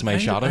fuck, that's my I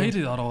shadow. I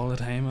do that all the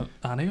time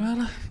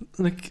anyway.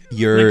 Like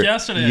You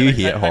yesterday,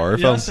 hate horror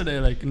films. Yesterday,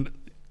 like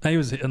I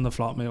was in the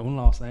flat my own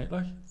last night,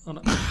 like and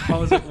I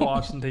was like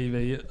watching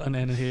TV and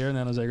then here, and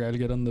then I was like, I'll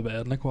get in the bed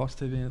and like watch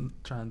TV and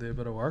try and do a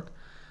bit of work.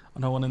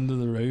 And I went into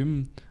the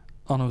room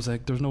and I was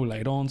like, there's no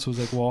light on, so I was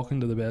like walking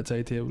to the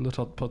bedside table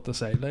to put the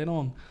side light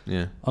on.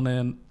 Yeah. And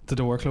then the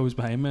door closed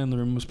behind me and the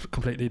room was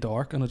completely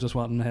dark, and it just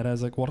went in my head. I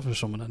was like, what if there's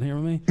someone in here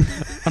with me?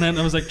 And then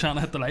I was like trying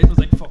to hit the light, I was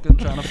like fucking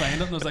trying to find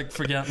it, and I was like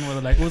forgetting where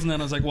the light was, and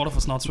then I was like, what if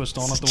it's not switched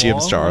on at the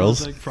James wall?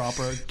 Charles. And I was like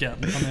proper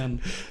getting, and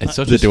then It's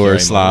such The a door scary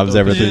slabs moment, though,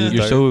 everything. Yeah.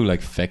 You're so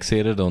like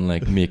fixated on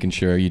like making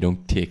sure you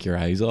don't take your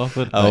eyes off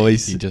it.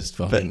 Always. Like, you just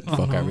fucking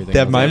fuck everything.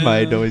 Yeah, else my up.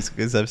 mind always,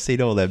 because I've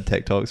seen all them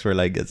TikToks where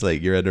like it's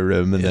like you're in a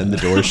room and then the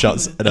door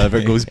shuts and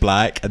everything goes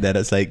black, and then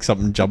it's like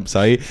something jumps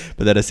out.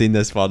 But then I seen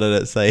this one and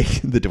it's like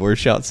the door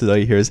shuts and all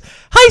you hear is,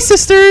 "Hi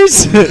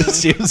sisters!"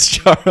 It's James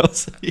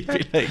Charles. You'd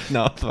be like,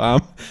 "No,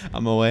 fam,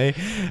 I'm away."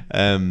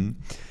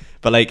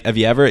 But like, have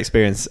you ever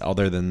experienced,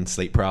 other than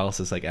sleep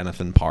paralysis, like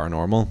anything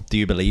paranormal? Do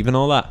you believe in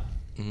all that?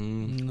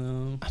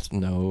 no.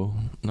 No,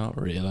 not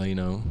really.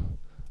 No,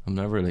 I've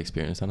never really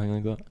experienced anything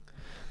like that.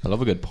 I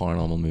love a good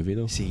paranormal movie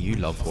though. See, you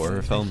love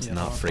horror films, and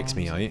Yeah, that freaks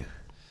me horror out.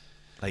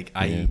 Like Yeah.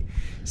 I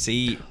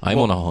see, I'm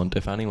on a hunt.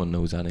 If anyone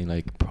knows any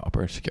like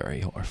proper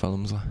scary horror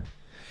films, like,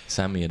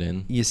 send me it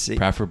in. you see,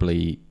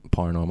 Preferably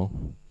paranormal.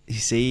 you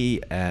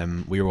see,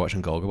 we were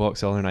watching Gogglebox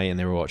the other night, and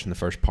they were watching the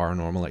first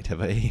Paranormal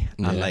Activity,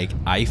 and Yeah. like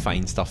I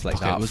find stuff like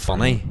Fuck, it that was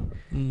funny.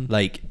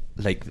 Like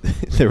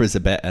there was a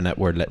bit in it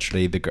where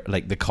literally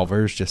the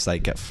covers just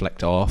like get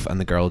flicked off, and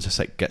the girl just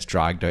like gets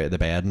dragged out of the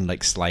bed and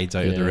like slides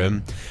out of the Yeah.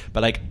 room.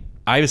 But like,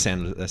 I was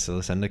saying this to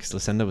Lucinda, because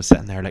Lucinda was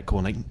sitting there like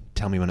going like,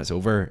 "Tell me when it's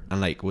over,"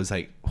 and like was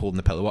like holding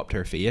the pillow up to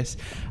her face,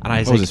 and I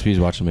was Was like, this we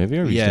watching a movie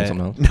or were you Yeah.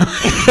 doing something else?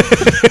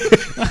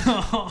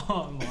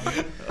 Oh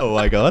my "Oh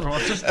my god."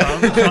 god. Just tell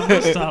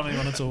me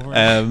when it's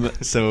over.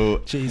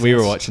 So Jesus. we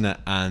were watching it,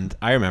 and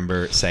I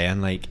remember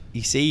saying like,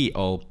 you see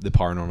all the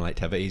Paranormal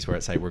Activities where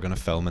it's like, we're going to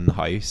film in the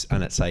house,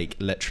 and it's like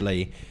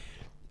literally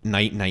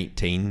night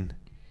 19,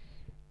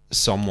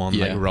 someone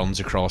Yeah. like runs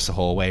across the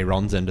hallway,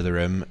 runs into the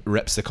room,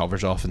 rips the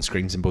covers off and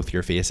screams in both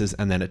your faces,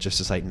 and then it just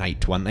is like night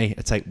 20.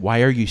 It's like,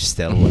 why are you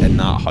still in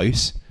that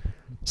house?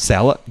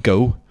 Sell it,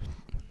 go.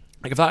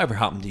 Like, if that ever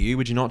happened to you,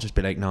 would you not just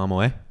be like, no, I'm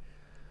away?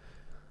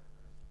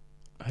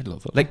 I'd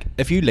love it. Like,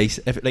 if you lease,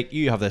 if like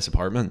you have this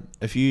apartment,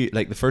 if you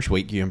like the first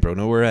week you and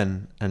Bruno were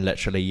in, and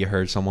literally you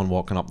heard someone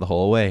walking up the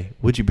hallway,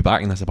 would you be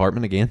back in this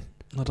apartment again?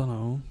 I don't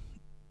know.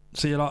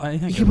 See, I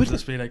think You it would wouldn't-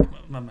 just be like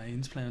my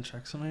mind's playing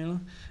tricks on me. You know?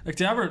 Like,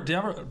 do you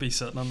ever be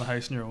sitting in the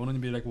house on your own and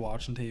you be like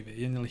watching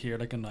TV and you'll hear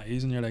like a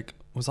noise and you're like,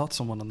 was that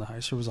someone in the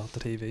house or was that the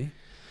TV?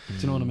 Do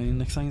you know what I mean?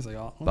 Like things like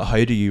that. But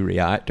how do you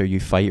react? Are you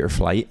fight or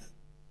flight?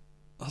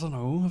 I don't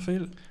know. I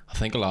feel I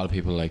think a lot of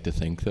people like to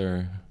think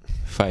they're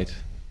fight,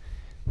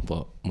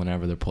 but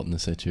whenever they're put in the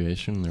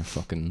situation, they're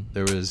fucking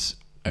There was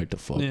out the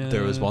fuck. Yeah.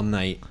 there was one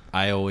night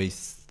I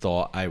always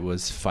thought I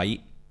was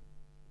fight.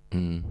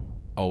 Mm.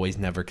 Always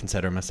never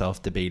consider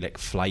myself to be like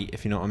flight,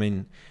 if you know what I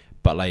mean.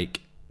 But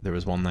like there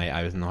was one night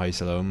I was in the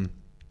house alone,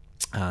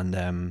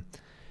 and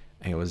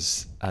it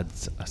was I had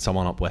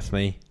someone up with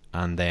me,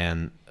 and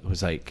then it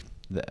was like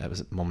it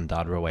was mum and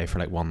dad were away for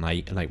like one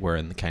night, and like we're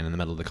in the kind of in the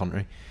middle of the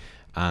country,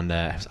 and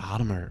it was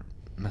Adam or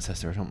my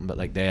sister or something, but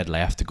like they had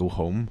left to go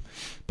home,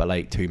 but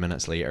like 2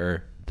 minutes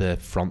later the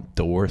front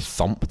door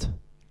thumped,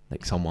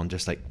 like someone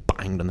just like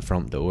banged on the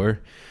front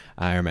door.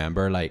 I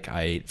remember like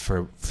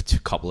for a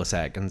couple of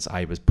seconds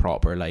I was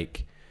proper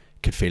like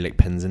could feel like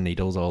pins and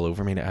needles all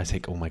over me. I was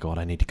like, oh my god,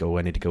 I need to go,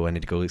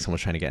 like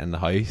someone's trying to get in the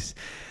house.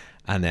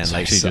 And then It's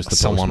like actually just the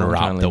someone postman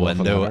trying rapped to the leave off a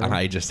window, letter. and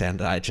I just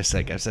ended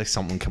it was like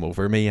someone come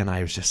over me, and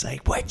I was just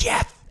like, would you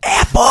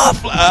F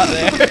off like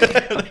that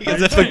there? Like,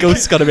 as if the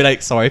ghost's gonna be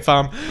like, sorry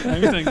fam.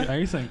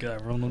 I think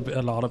everyone would be,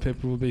 a lot of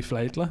people would be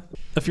flight like.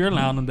 If you're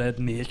lying in bed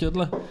naked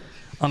like,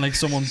 and like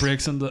someone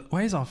breaks into,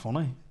 why is that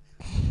funny?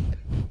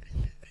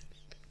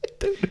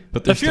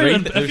 But If you're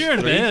in three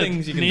bed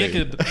things you can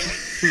naked,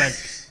 like,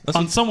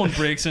 and someone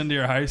breaks into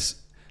your house,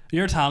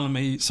 you're telling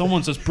me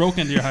someone's just broke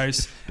into your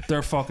house,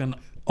 they're fucking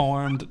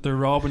armed, they're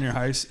robbing your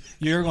house,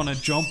 you're gonna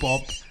jump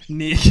up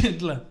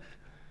naked like.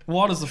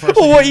 What is the first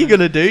Well, thing what are you do?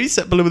 gonna do?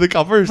 Sit below the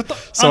covers? I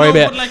Sorry, know,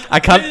 mate. but, like, I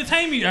by the can't.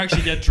 time you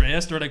actually get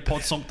dressed or like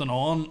put something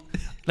on,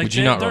 like Would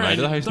you not they're run out of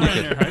the house They're in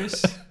naked? your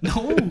house.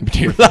 No.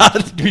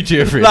 Lad, Do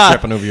you if you're Lad,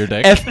 tripping over your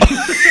dick?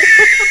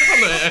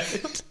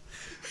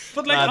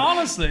 But like Lad.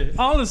 honestly,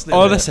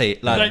 Honestly,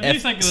 lad, like, you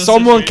if think of this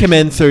someone came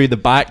in situation- through the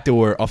back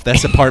door of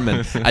this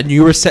apartment and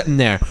you were sitting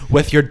there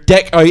with your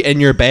dick out in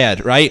your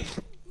bed, right?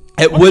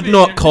 It What would do you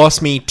not mean?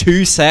 cost me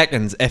 2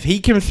 seconds if he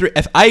came through.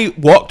 If I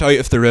walked out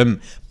of the room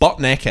butt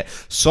naked,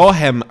 saw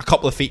him a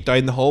couple of feet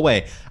down the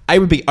hallway, I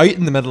would be out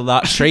in the middle of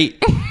that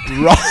street,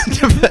 run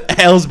to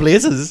hell's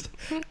blazes.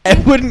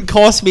 It wouldn't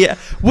cost me.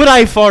 Would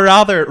I far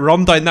rather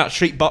run down that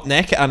street butt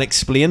naked and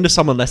explain to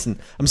someone, listen,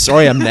 I'm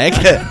sorry I'm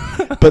naked,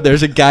 but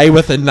there's a guy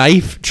with a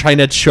knife trying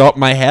to chop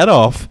my head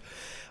off.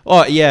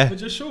 Oh yeah,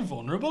 But you're so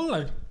vulnerable,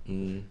 like.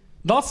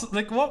 That's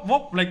like what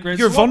like. Right,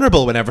 you're so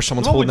vulnerable whenever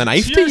someone's what holding a would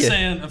knife so to you're you.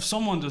 saying if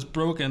someone just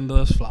broke into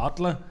this flat,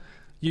 like,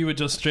 you would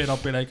just straight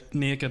up be like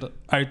naked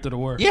out the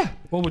door. Yeah.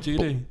 What would you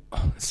do?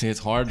 See, it's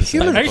hard to say.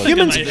 Human, I think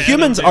humans, in my head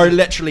humans it'd be- are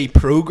literally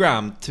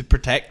programmed to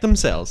protect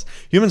themselves.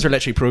 Humans are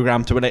literally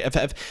programmed to like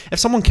if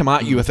someone come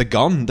at you with a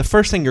gun, the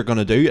first thing you're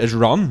gonna do is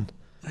run.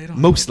 I don't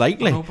Most know.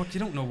 likely. I know, but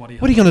you don't know what he.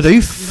 What are you gonna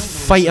do?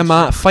 Fight a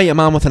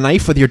man with a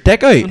knife with your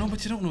dick I out? know,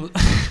 but you don't know.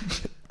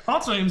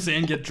 That's why I'm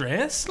saying get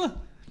dressed. Like.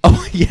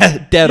 Oh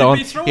yeah, dead You'd on.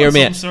 be throwing Here,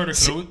 some mate. sort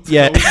of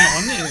Yeah.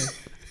 clothing on you.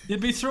 You'd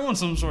be throwing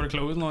some sort of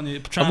clothing on you.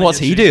 trying And to what's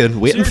get he you- doing?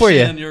 Waiting you're for you?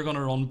 saying you're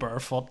gonna run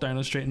barefoot down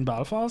the street in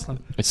Belfast. Like.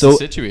 It's So- the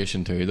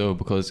situation too, though,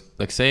 because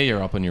like, say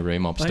you're up in your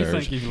room upstairs,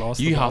 think you've lost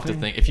you the have to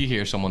battle. think. If you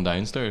hear someone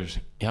downstairs,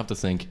 you have to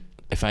think.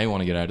 If I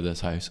want to get out of this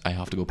house, I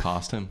have to go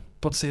past him.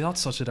 But see, that's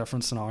such a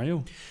different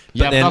scenario.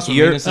 Yeah, then but that's what I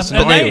you're- mean. It's a But In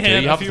my scenario too.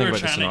 head, You have if to you think were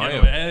about the trying to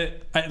get scenario.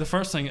 away, the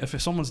first thing,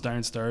 if someone's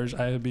downstairs,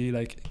 I would be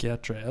like,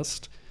 get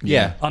dressed.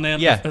 Yeah. And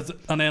then, Yeah.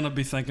 and then I'd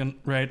be thinking,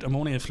 right, I'm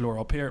only a floor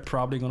up here,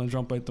 probably going to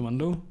jump out the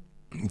window.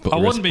 But I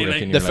risk wouldn't be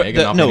breaking like- your leg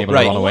the- and not no, being able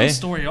right. to run away. One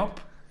story up.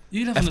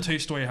 You live in a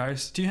 2-story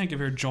house. Do you think if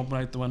you're jumping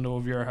out the window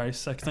of your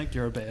house, I think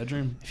you're a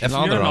bedroom? you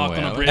land the wrong way,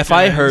 gonna Alex. break If your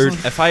I legs heard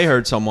and- if I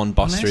heard someone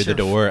bust Unless through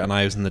the you're- door and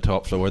I was in the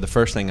top floor, the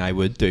first thing I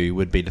would do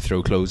would be to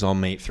throw clothes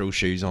on me, throw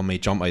shoes on me,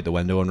 jump out the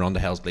window and run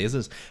to hell's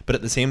blazes. But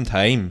at the same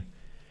time,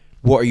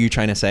 what are you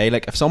trying to say?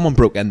 Like, if someone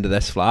broke into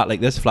this flat, like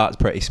this flat's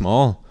pretty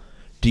small,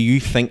 do you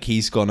think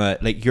he's gonna,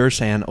 like, you're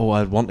saying, oh,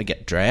 I want to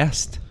get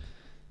dressed?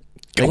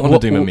 I Like, want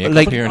what- to do my makeup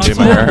like, here and That's do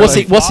my what-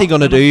 hair. what's he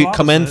gonna In a do? flat,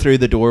 Come in is it? through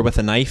the door with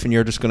a knife and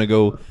you're just gonna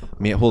go,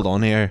 mate, hold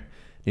on here.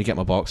 You get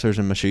my boxers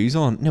and my shoes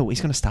on. No,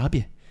 he's gonna stab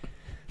you.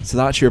 So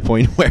that's your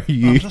point where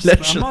you I'm just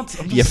literally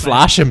saying- you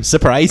flash him,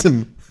 surprise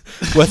him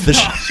with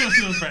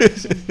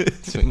the.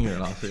 Swing your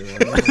laugh here.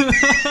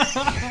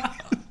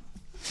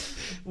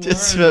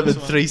 Just flip a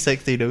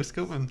 360 no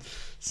scope and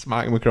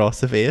smack him across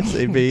the face.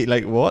 He'd be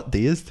like, what,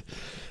 dazed?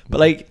 But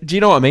like, do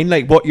you know what I mean?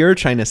 Like, what you're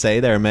trying to say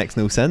there makes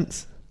no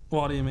sense.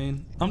 What do you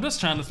mean? I'm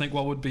just trying to think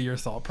what would be your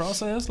thought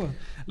process.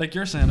 Like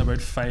you're saying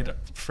about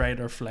fight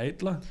or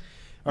flight. Like.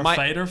 Or My-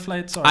 fight or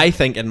flight, sorry. I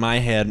think in my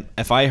head,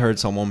 if I heard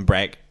someone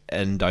break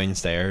in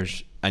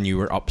downstairs and you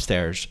were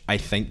upstairs, I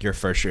think your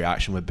first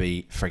reaction would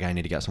be, "Frig, I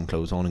need to get some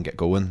clothes on and get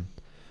going."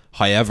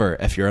 However,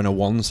 if you're in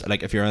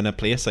if you're in a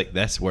place like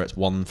this where it's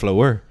one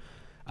floor,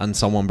 and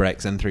someone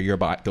breaks in through your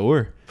back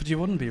door, But you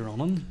wouldn't be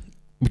running.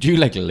 Would you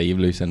like leave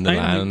Lucinda I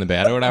lying would- in the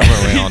bed or whatever?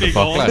 Or way on the You'd be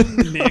fuck like?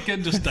 going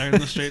naked just down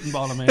the street in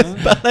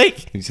Ballymena. but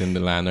like, Lucinda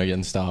lying there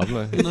getting stabbed.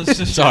 Like. And it's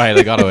just Sorry,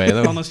 they got away and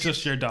though. it's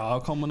just your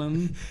dog coming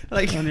in,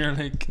 like, and you're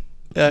like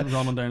Yeah.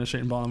 running down the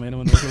street in Ballymena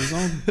with no clothes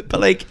on. but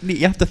like, you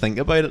have to think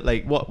about it.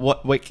 Like, what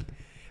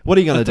are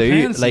you gonna It do?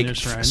 depends on Like, your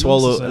surroundings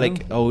swallow? as well.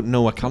 Like, oh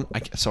no, I can't.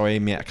 Sorry,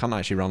 mate, I can't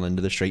actually run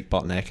into the street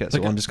butt naked. So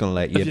Like, I'm just gonna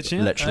let if you, you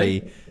change-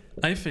 literally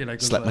I feel like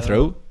as slit my well,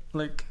 throat.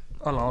 Like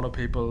a lot of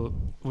people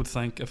would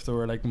think if they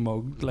were like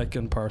mugged, like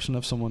in person,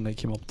 if someone like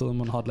came up to them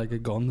and had like a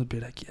gun, they'd be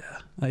like, "Yeah,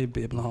 I'd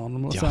be able to handle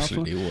You myself."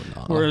 absolutely would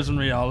not. Whereas in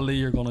reality,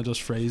 you're gonna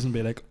just freeze and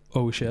be like,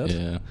 "Oh shit."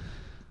 Yeah.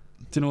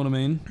 Do you know what I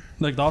mean?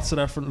 Like that's a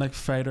different like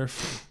fight or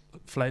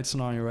flight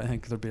scenario. I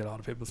think there'd be a lot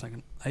of people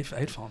thinking, I'd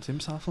fancy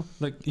myself.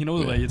 Like you know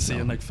the way Yeah, you'd see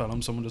no. in like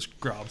film, someone just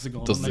grabs the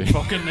gun Does and like the-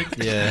 fucking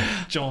like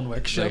Yeah. John Wick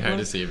It's shit. like how to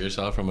like. save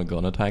yourself from a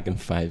gun attack in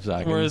 5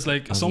 seconds. Whereas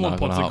like That's someone not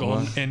puts a gonna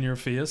gun happen, in your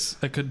face,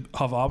 it could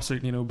have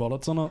absolutely no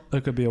bullets on it.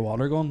 It could be a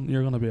water gun.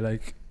 You're gonna be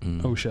like,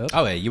 Mm. oh shit.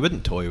 Oh yeah, you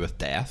wouldn't toy with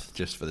death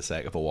just for the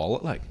sake of a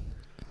wallet. Like,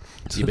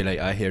 you'd be like,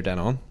 I hear then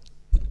on.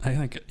 I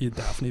think you'd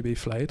definitely be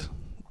flight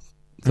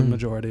the Mm.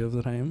 majority of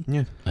the time.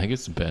 Yeah. I think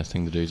it's the best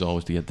thing to do is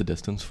always to get the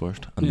distance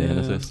first and then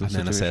Yeah. assess the And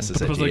then assess situation. the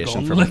Because the situation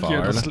gun, from like afar.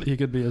 you're like. just, you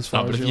could be as far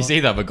No, but as if you you want. see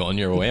they have a gun,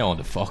 you're way on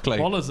the fuck. Like,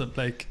 What is it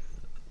like?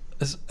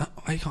 Is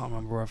I can't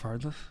remember where I've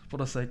heard this,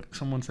 but it's like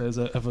someone says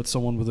that if it's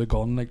someone with a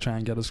gun, like try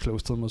and get as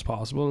close to them as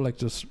possible, like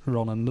just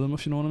run into them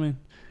if you know what I mean.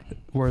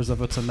 Whereas if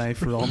it's a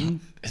knife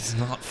run, it's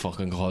not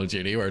fucking Call of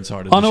Duty where it's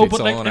harder to I know, shoot but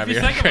someone like if whenever you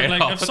you're think of it, straight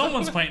like off. if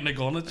someone's pointing a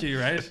gun at you,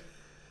 right,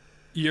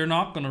 you're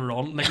not gonna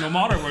run. Like no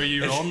matter where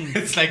you run,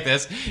 It's like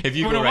this. If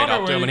you Well, go no right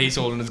matter up to him where and you- he's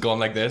holding his gun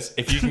like this,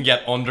 if you can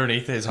get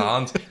underneath his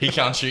hand, he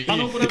can't shoot I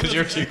you know, but if because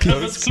you're it's- too if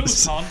close. it's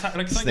close contact,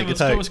 like think Sneak if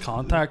it's attack. close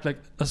contact, like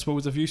I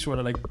suppose if you sort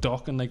of like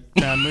duck and like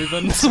try and move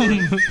in, some,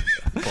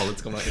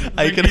 Bullets come out.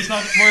 I like, can, he's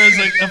not. Whereas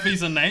like if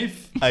he's a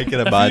knife, I can if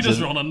you imagine.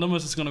 just run into him,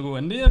 it's just gonna go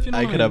into you. If you know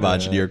I what can mean.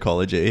 imagine Yeah. your Call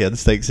of Duty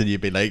instincts, and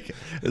you'd be like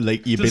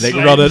you'd be Just like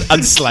slide. running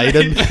and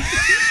sliding.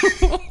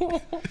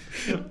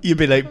 You'd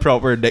be like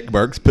proper Nick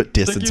Merckx, put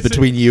distance you see-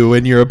 between you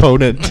and your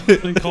opponent.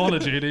 In Call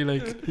of Duty,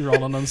 like you're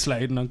running and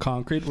sliding on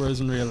concrete, whereas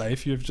in real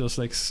life you've just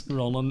like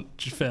running,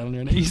 just fell on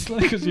your knees,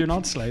 like because you're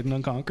not sliding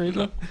on concrete.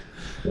 Like.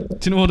 Do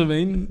you know what I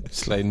mean?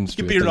 Sliding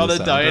straight You'd be to the running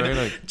centre, down,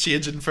 like.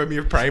 changing from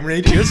your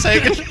primary to your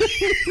second.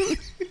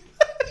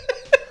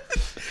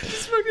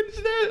 Just fucking-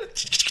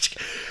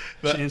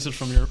 But- Change it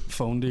from your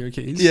phone to your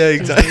keys. yeah,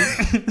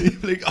 exactly.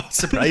 You'd be like, oh,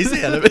 surprise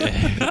the enemy.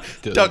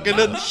 Doesn't Ducking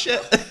matter. and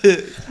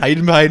shit.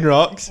 Hiding behind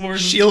rocks.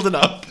 Where's- Shielding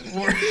up.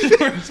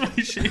 Where's my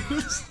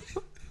shoes?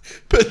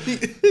 Putting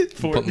the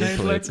Fortnite, like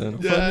plates in.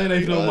 Yeah, Fortnite,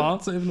 I've no God.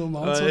 mats, I've no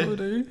mats. Aye. What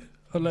do I do?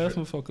 I left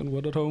my fucking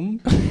wood at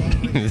home.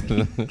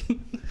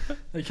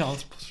 I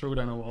can't throw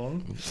down a wall.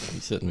 You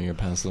sitting with your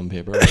pencil and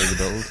paper ready to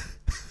build.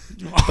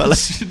 But like-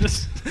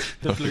 Just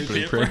the blue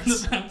Fucking paper and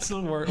blueprints. the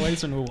pencil. Why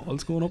is there no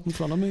walls going up in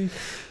front of me?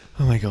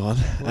 Oh my god.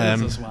 What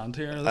is this wand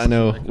here? This I is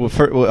know. ridiculous.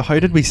 Well, how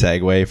did we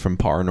segue from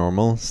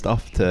paranormal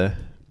stuff to?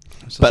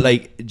 It's But just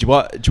like, do you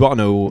want to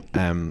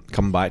know?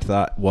 Coming back to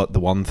that, what the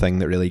one thing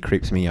that really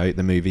creeps me out,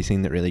 the movie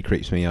scene that really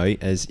creeps me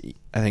out is,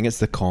 I think it's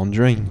The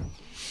Conjuring.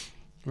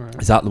 right.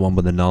 Is that the one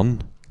with the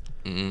nun?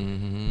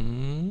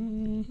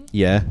 Mm-hmm.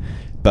 Yeah.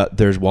 But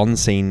there's one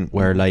scene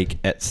where like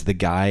it's the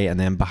guy, and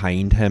then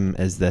behind him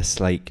is this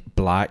like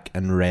black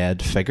and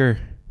red figure.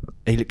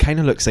 It kind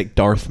of looks like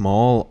Darth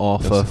Maul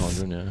off That's of. the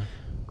Conjuring, yeah.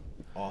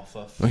 Off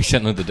of. Are you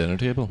sitting at the dinner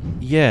table?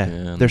 Yeah,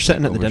 Yeah, they're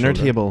sitting at the over dinner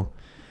shoulder. table.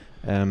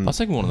 That's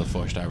like one of the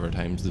first ever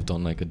times they've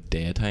done like a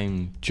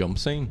daytime jump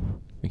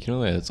scene. Like, you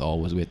know that it's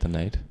always wait the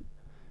night.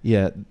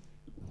 Yeah,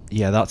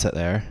 that's it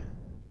there.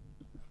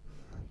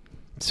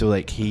 So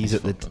like he's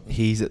at That's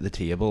fucked up. the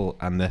table,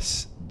 and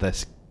this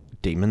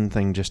demon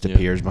thing just Yeah.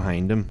 appears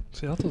behind him.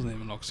 See, that doesn't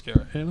even look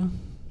scary, you know?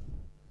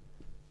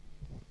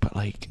 But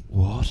like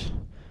what?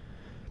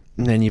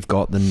 And then you've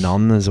got the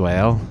nun as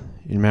well.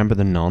 You remember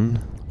the nun?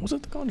 Was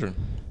it the Conjuring?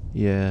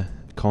 Yeah,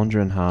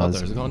 Conjuring Oh, has.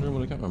 there's a Conjuring,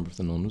 but I can't remember if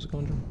the nun was a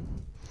Conjuring.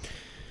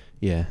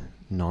 Yeah,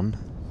 nun.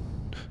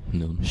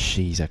 No.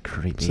 She's a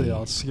creepy. See,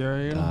 that's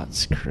scary, you know?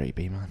 That's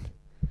creepy, man.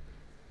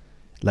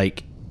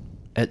 Like,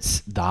 it's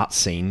that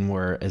scene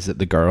where is it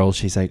the girl?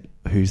 She's like,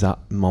 "Who's that,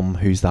 mum?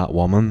 Who's that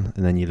woman?"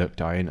 And then you look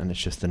down, and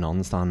it's just the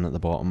nun standing at the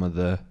bottom of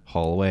the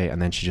hallway.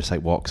 And then she just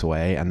like walks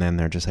away, and then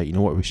they're just like, "You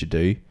know what we should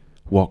do?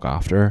 Walk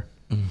after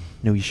her."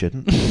 No, you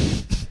shouldn't.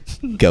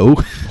 go.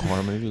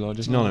 Horror movie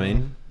logic. Do you know what I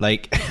mean?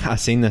 Like, I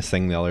seen this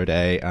thing the other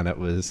day, and it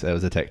was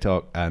a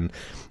TikTok, and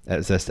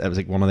it was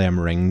like one of them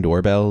Ring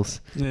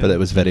doorbells, but it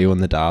was videoing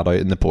the dad out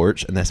in the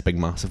porch, and this big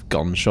massive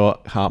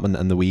gunshot happened,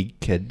 and the wee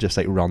kid just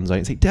like runs out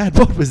and like, "Dad,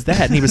 what was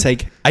that?" And he was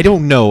like, "I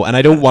don't know, and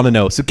I don't want to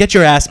know. So get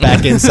your ass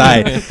back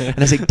inside." And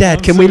I was like,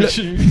 "Dad, can we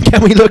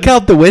look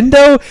out the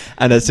window?"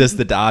 And it's just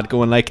the dad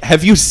going like,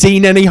 "Have you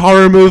seen any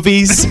horror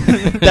movies?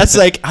 That's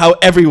like how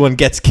everyone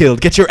gets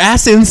killed. Get your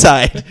ass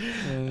inside."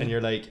 And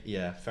you're like,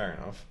 "Yeah, fair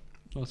enough."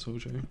 That's so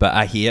true. But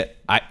I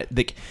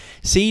like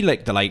see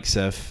like the likes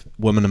of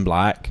Women in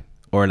Black,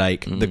 or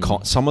like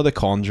some of the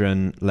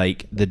Conjuring,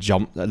 like the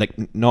jump,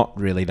 like not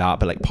really that,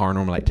 but like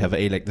Paranormal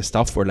Activity, like the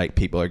stuff where like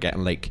people are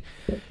getting like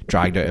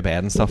dragged out of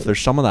bed and stuff.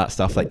 There's some of that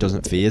stuff like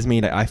doesn't faze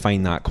me. Like I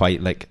find that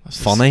quite like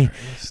funny.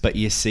 But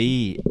you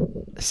see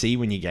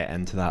when you get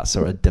into that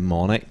sort of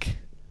demonic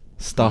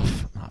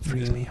stuff, that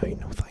freaks me out.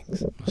 No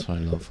thanks. That's what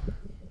I love.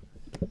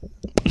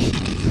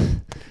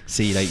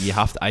 See, like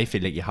I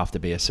feel like you have to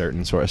be a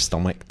certain sort of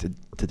stomach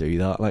to do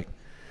that. Like,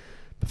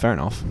 but fair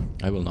enough.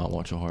 I will not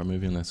watch a horror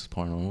movie unless it's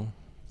paranormal,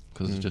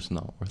 because it's just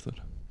not worth it.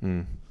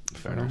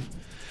 Fair enough.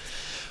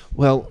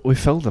 Well, we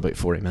filled about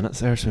 40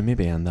 minutes there, so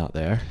maybe end that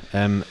there.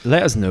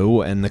 Let us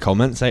know in the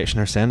comment section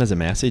or send us a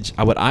message.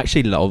 I would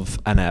actually love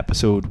an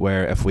episode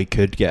where if we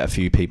could get a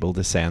few people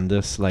to send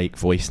us like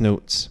voice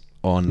notes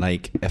on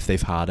like if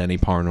they've had any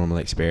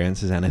paranormal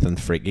experiences, anything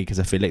freaky, because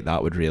I feel like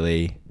that would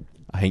really,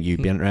 I think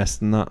you'd be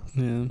interested in that.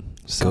 Yeah.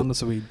 Send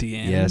us a wee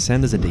DM. Yeah,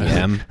 send us a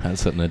DM. I'd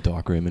sit in a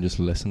dark room and just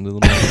listen to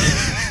them.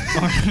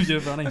 Or if you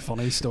have any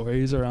funny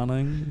stories or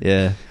anything,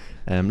 Yeah.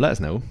 Let us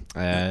know.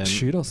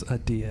 shoot us a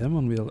DM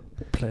and we'll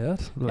play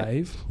it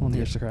live on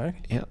Here's the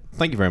Crack. Yeah.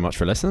 Thank you very much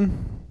for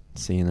listening.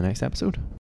 See you in the next episode.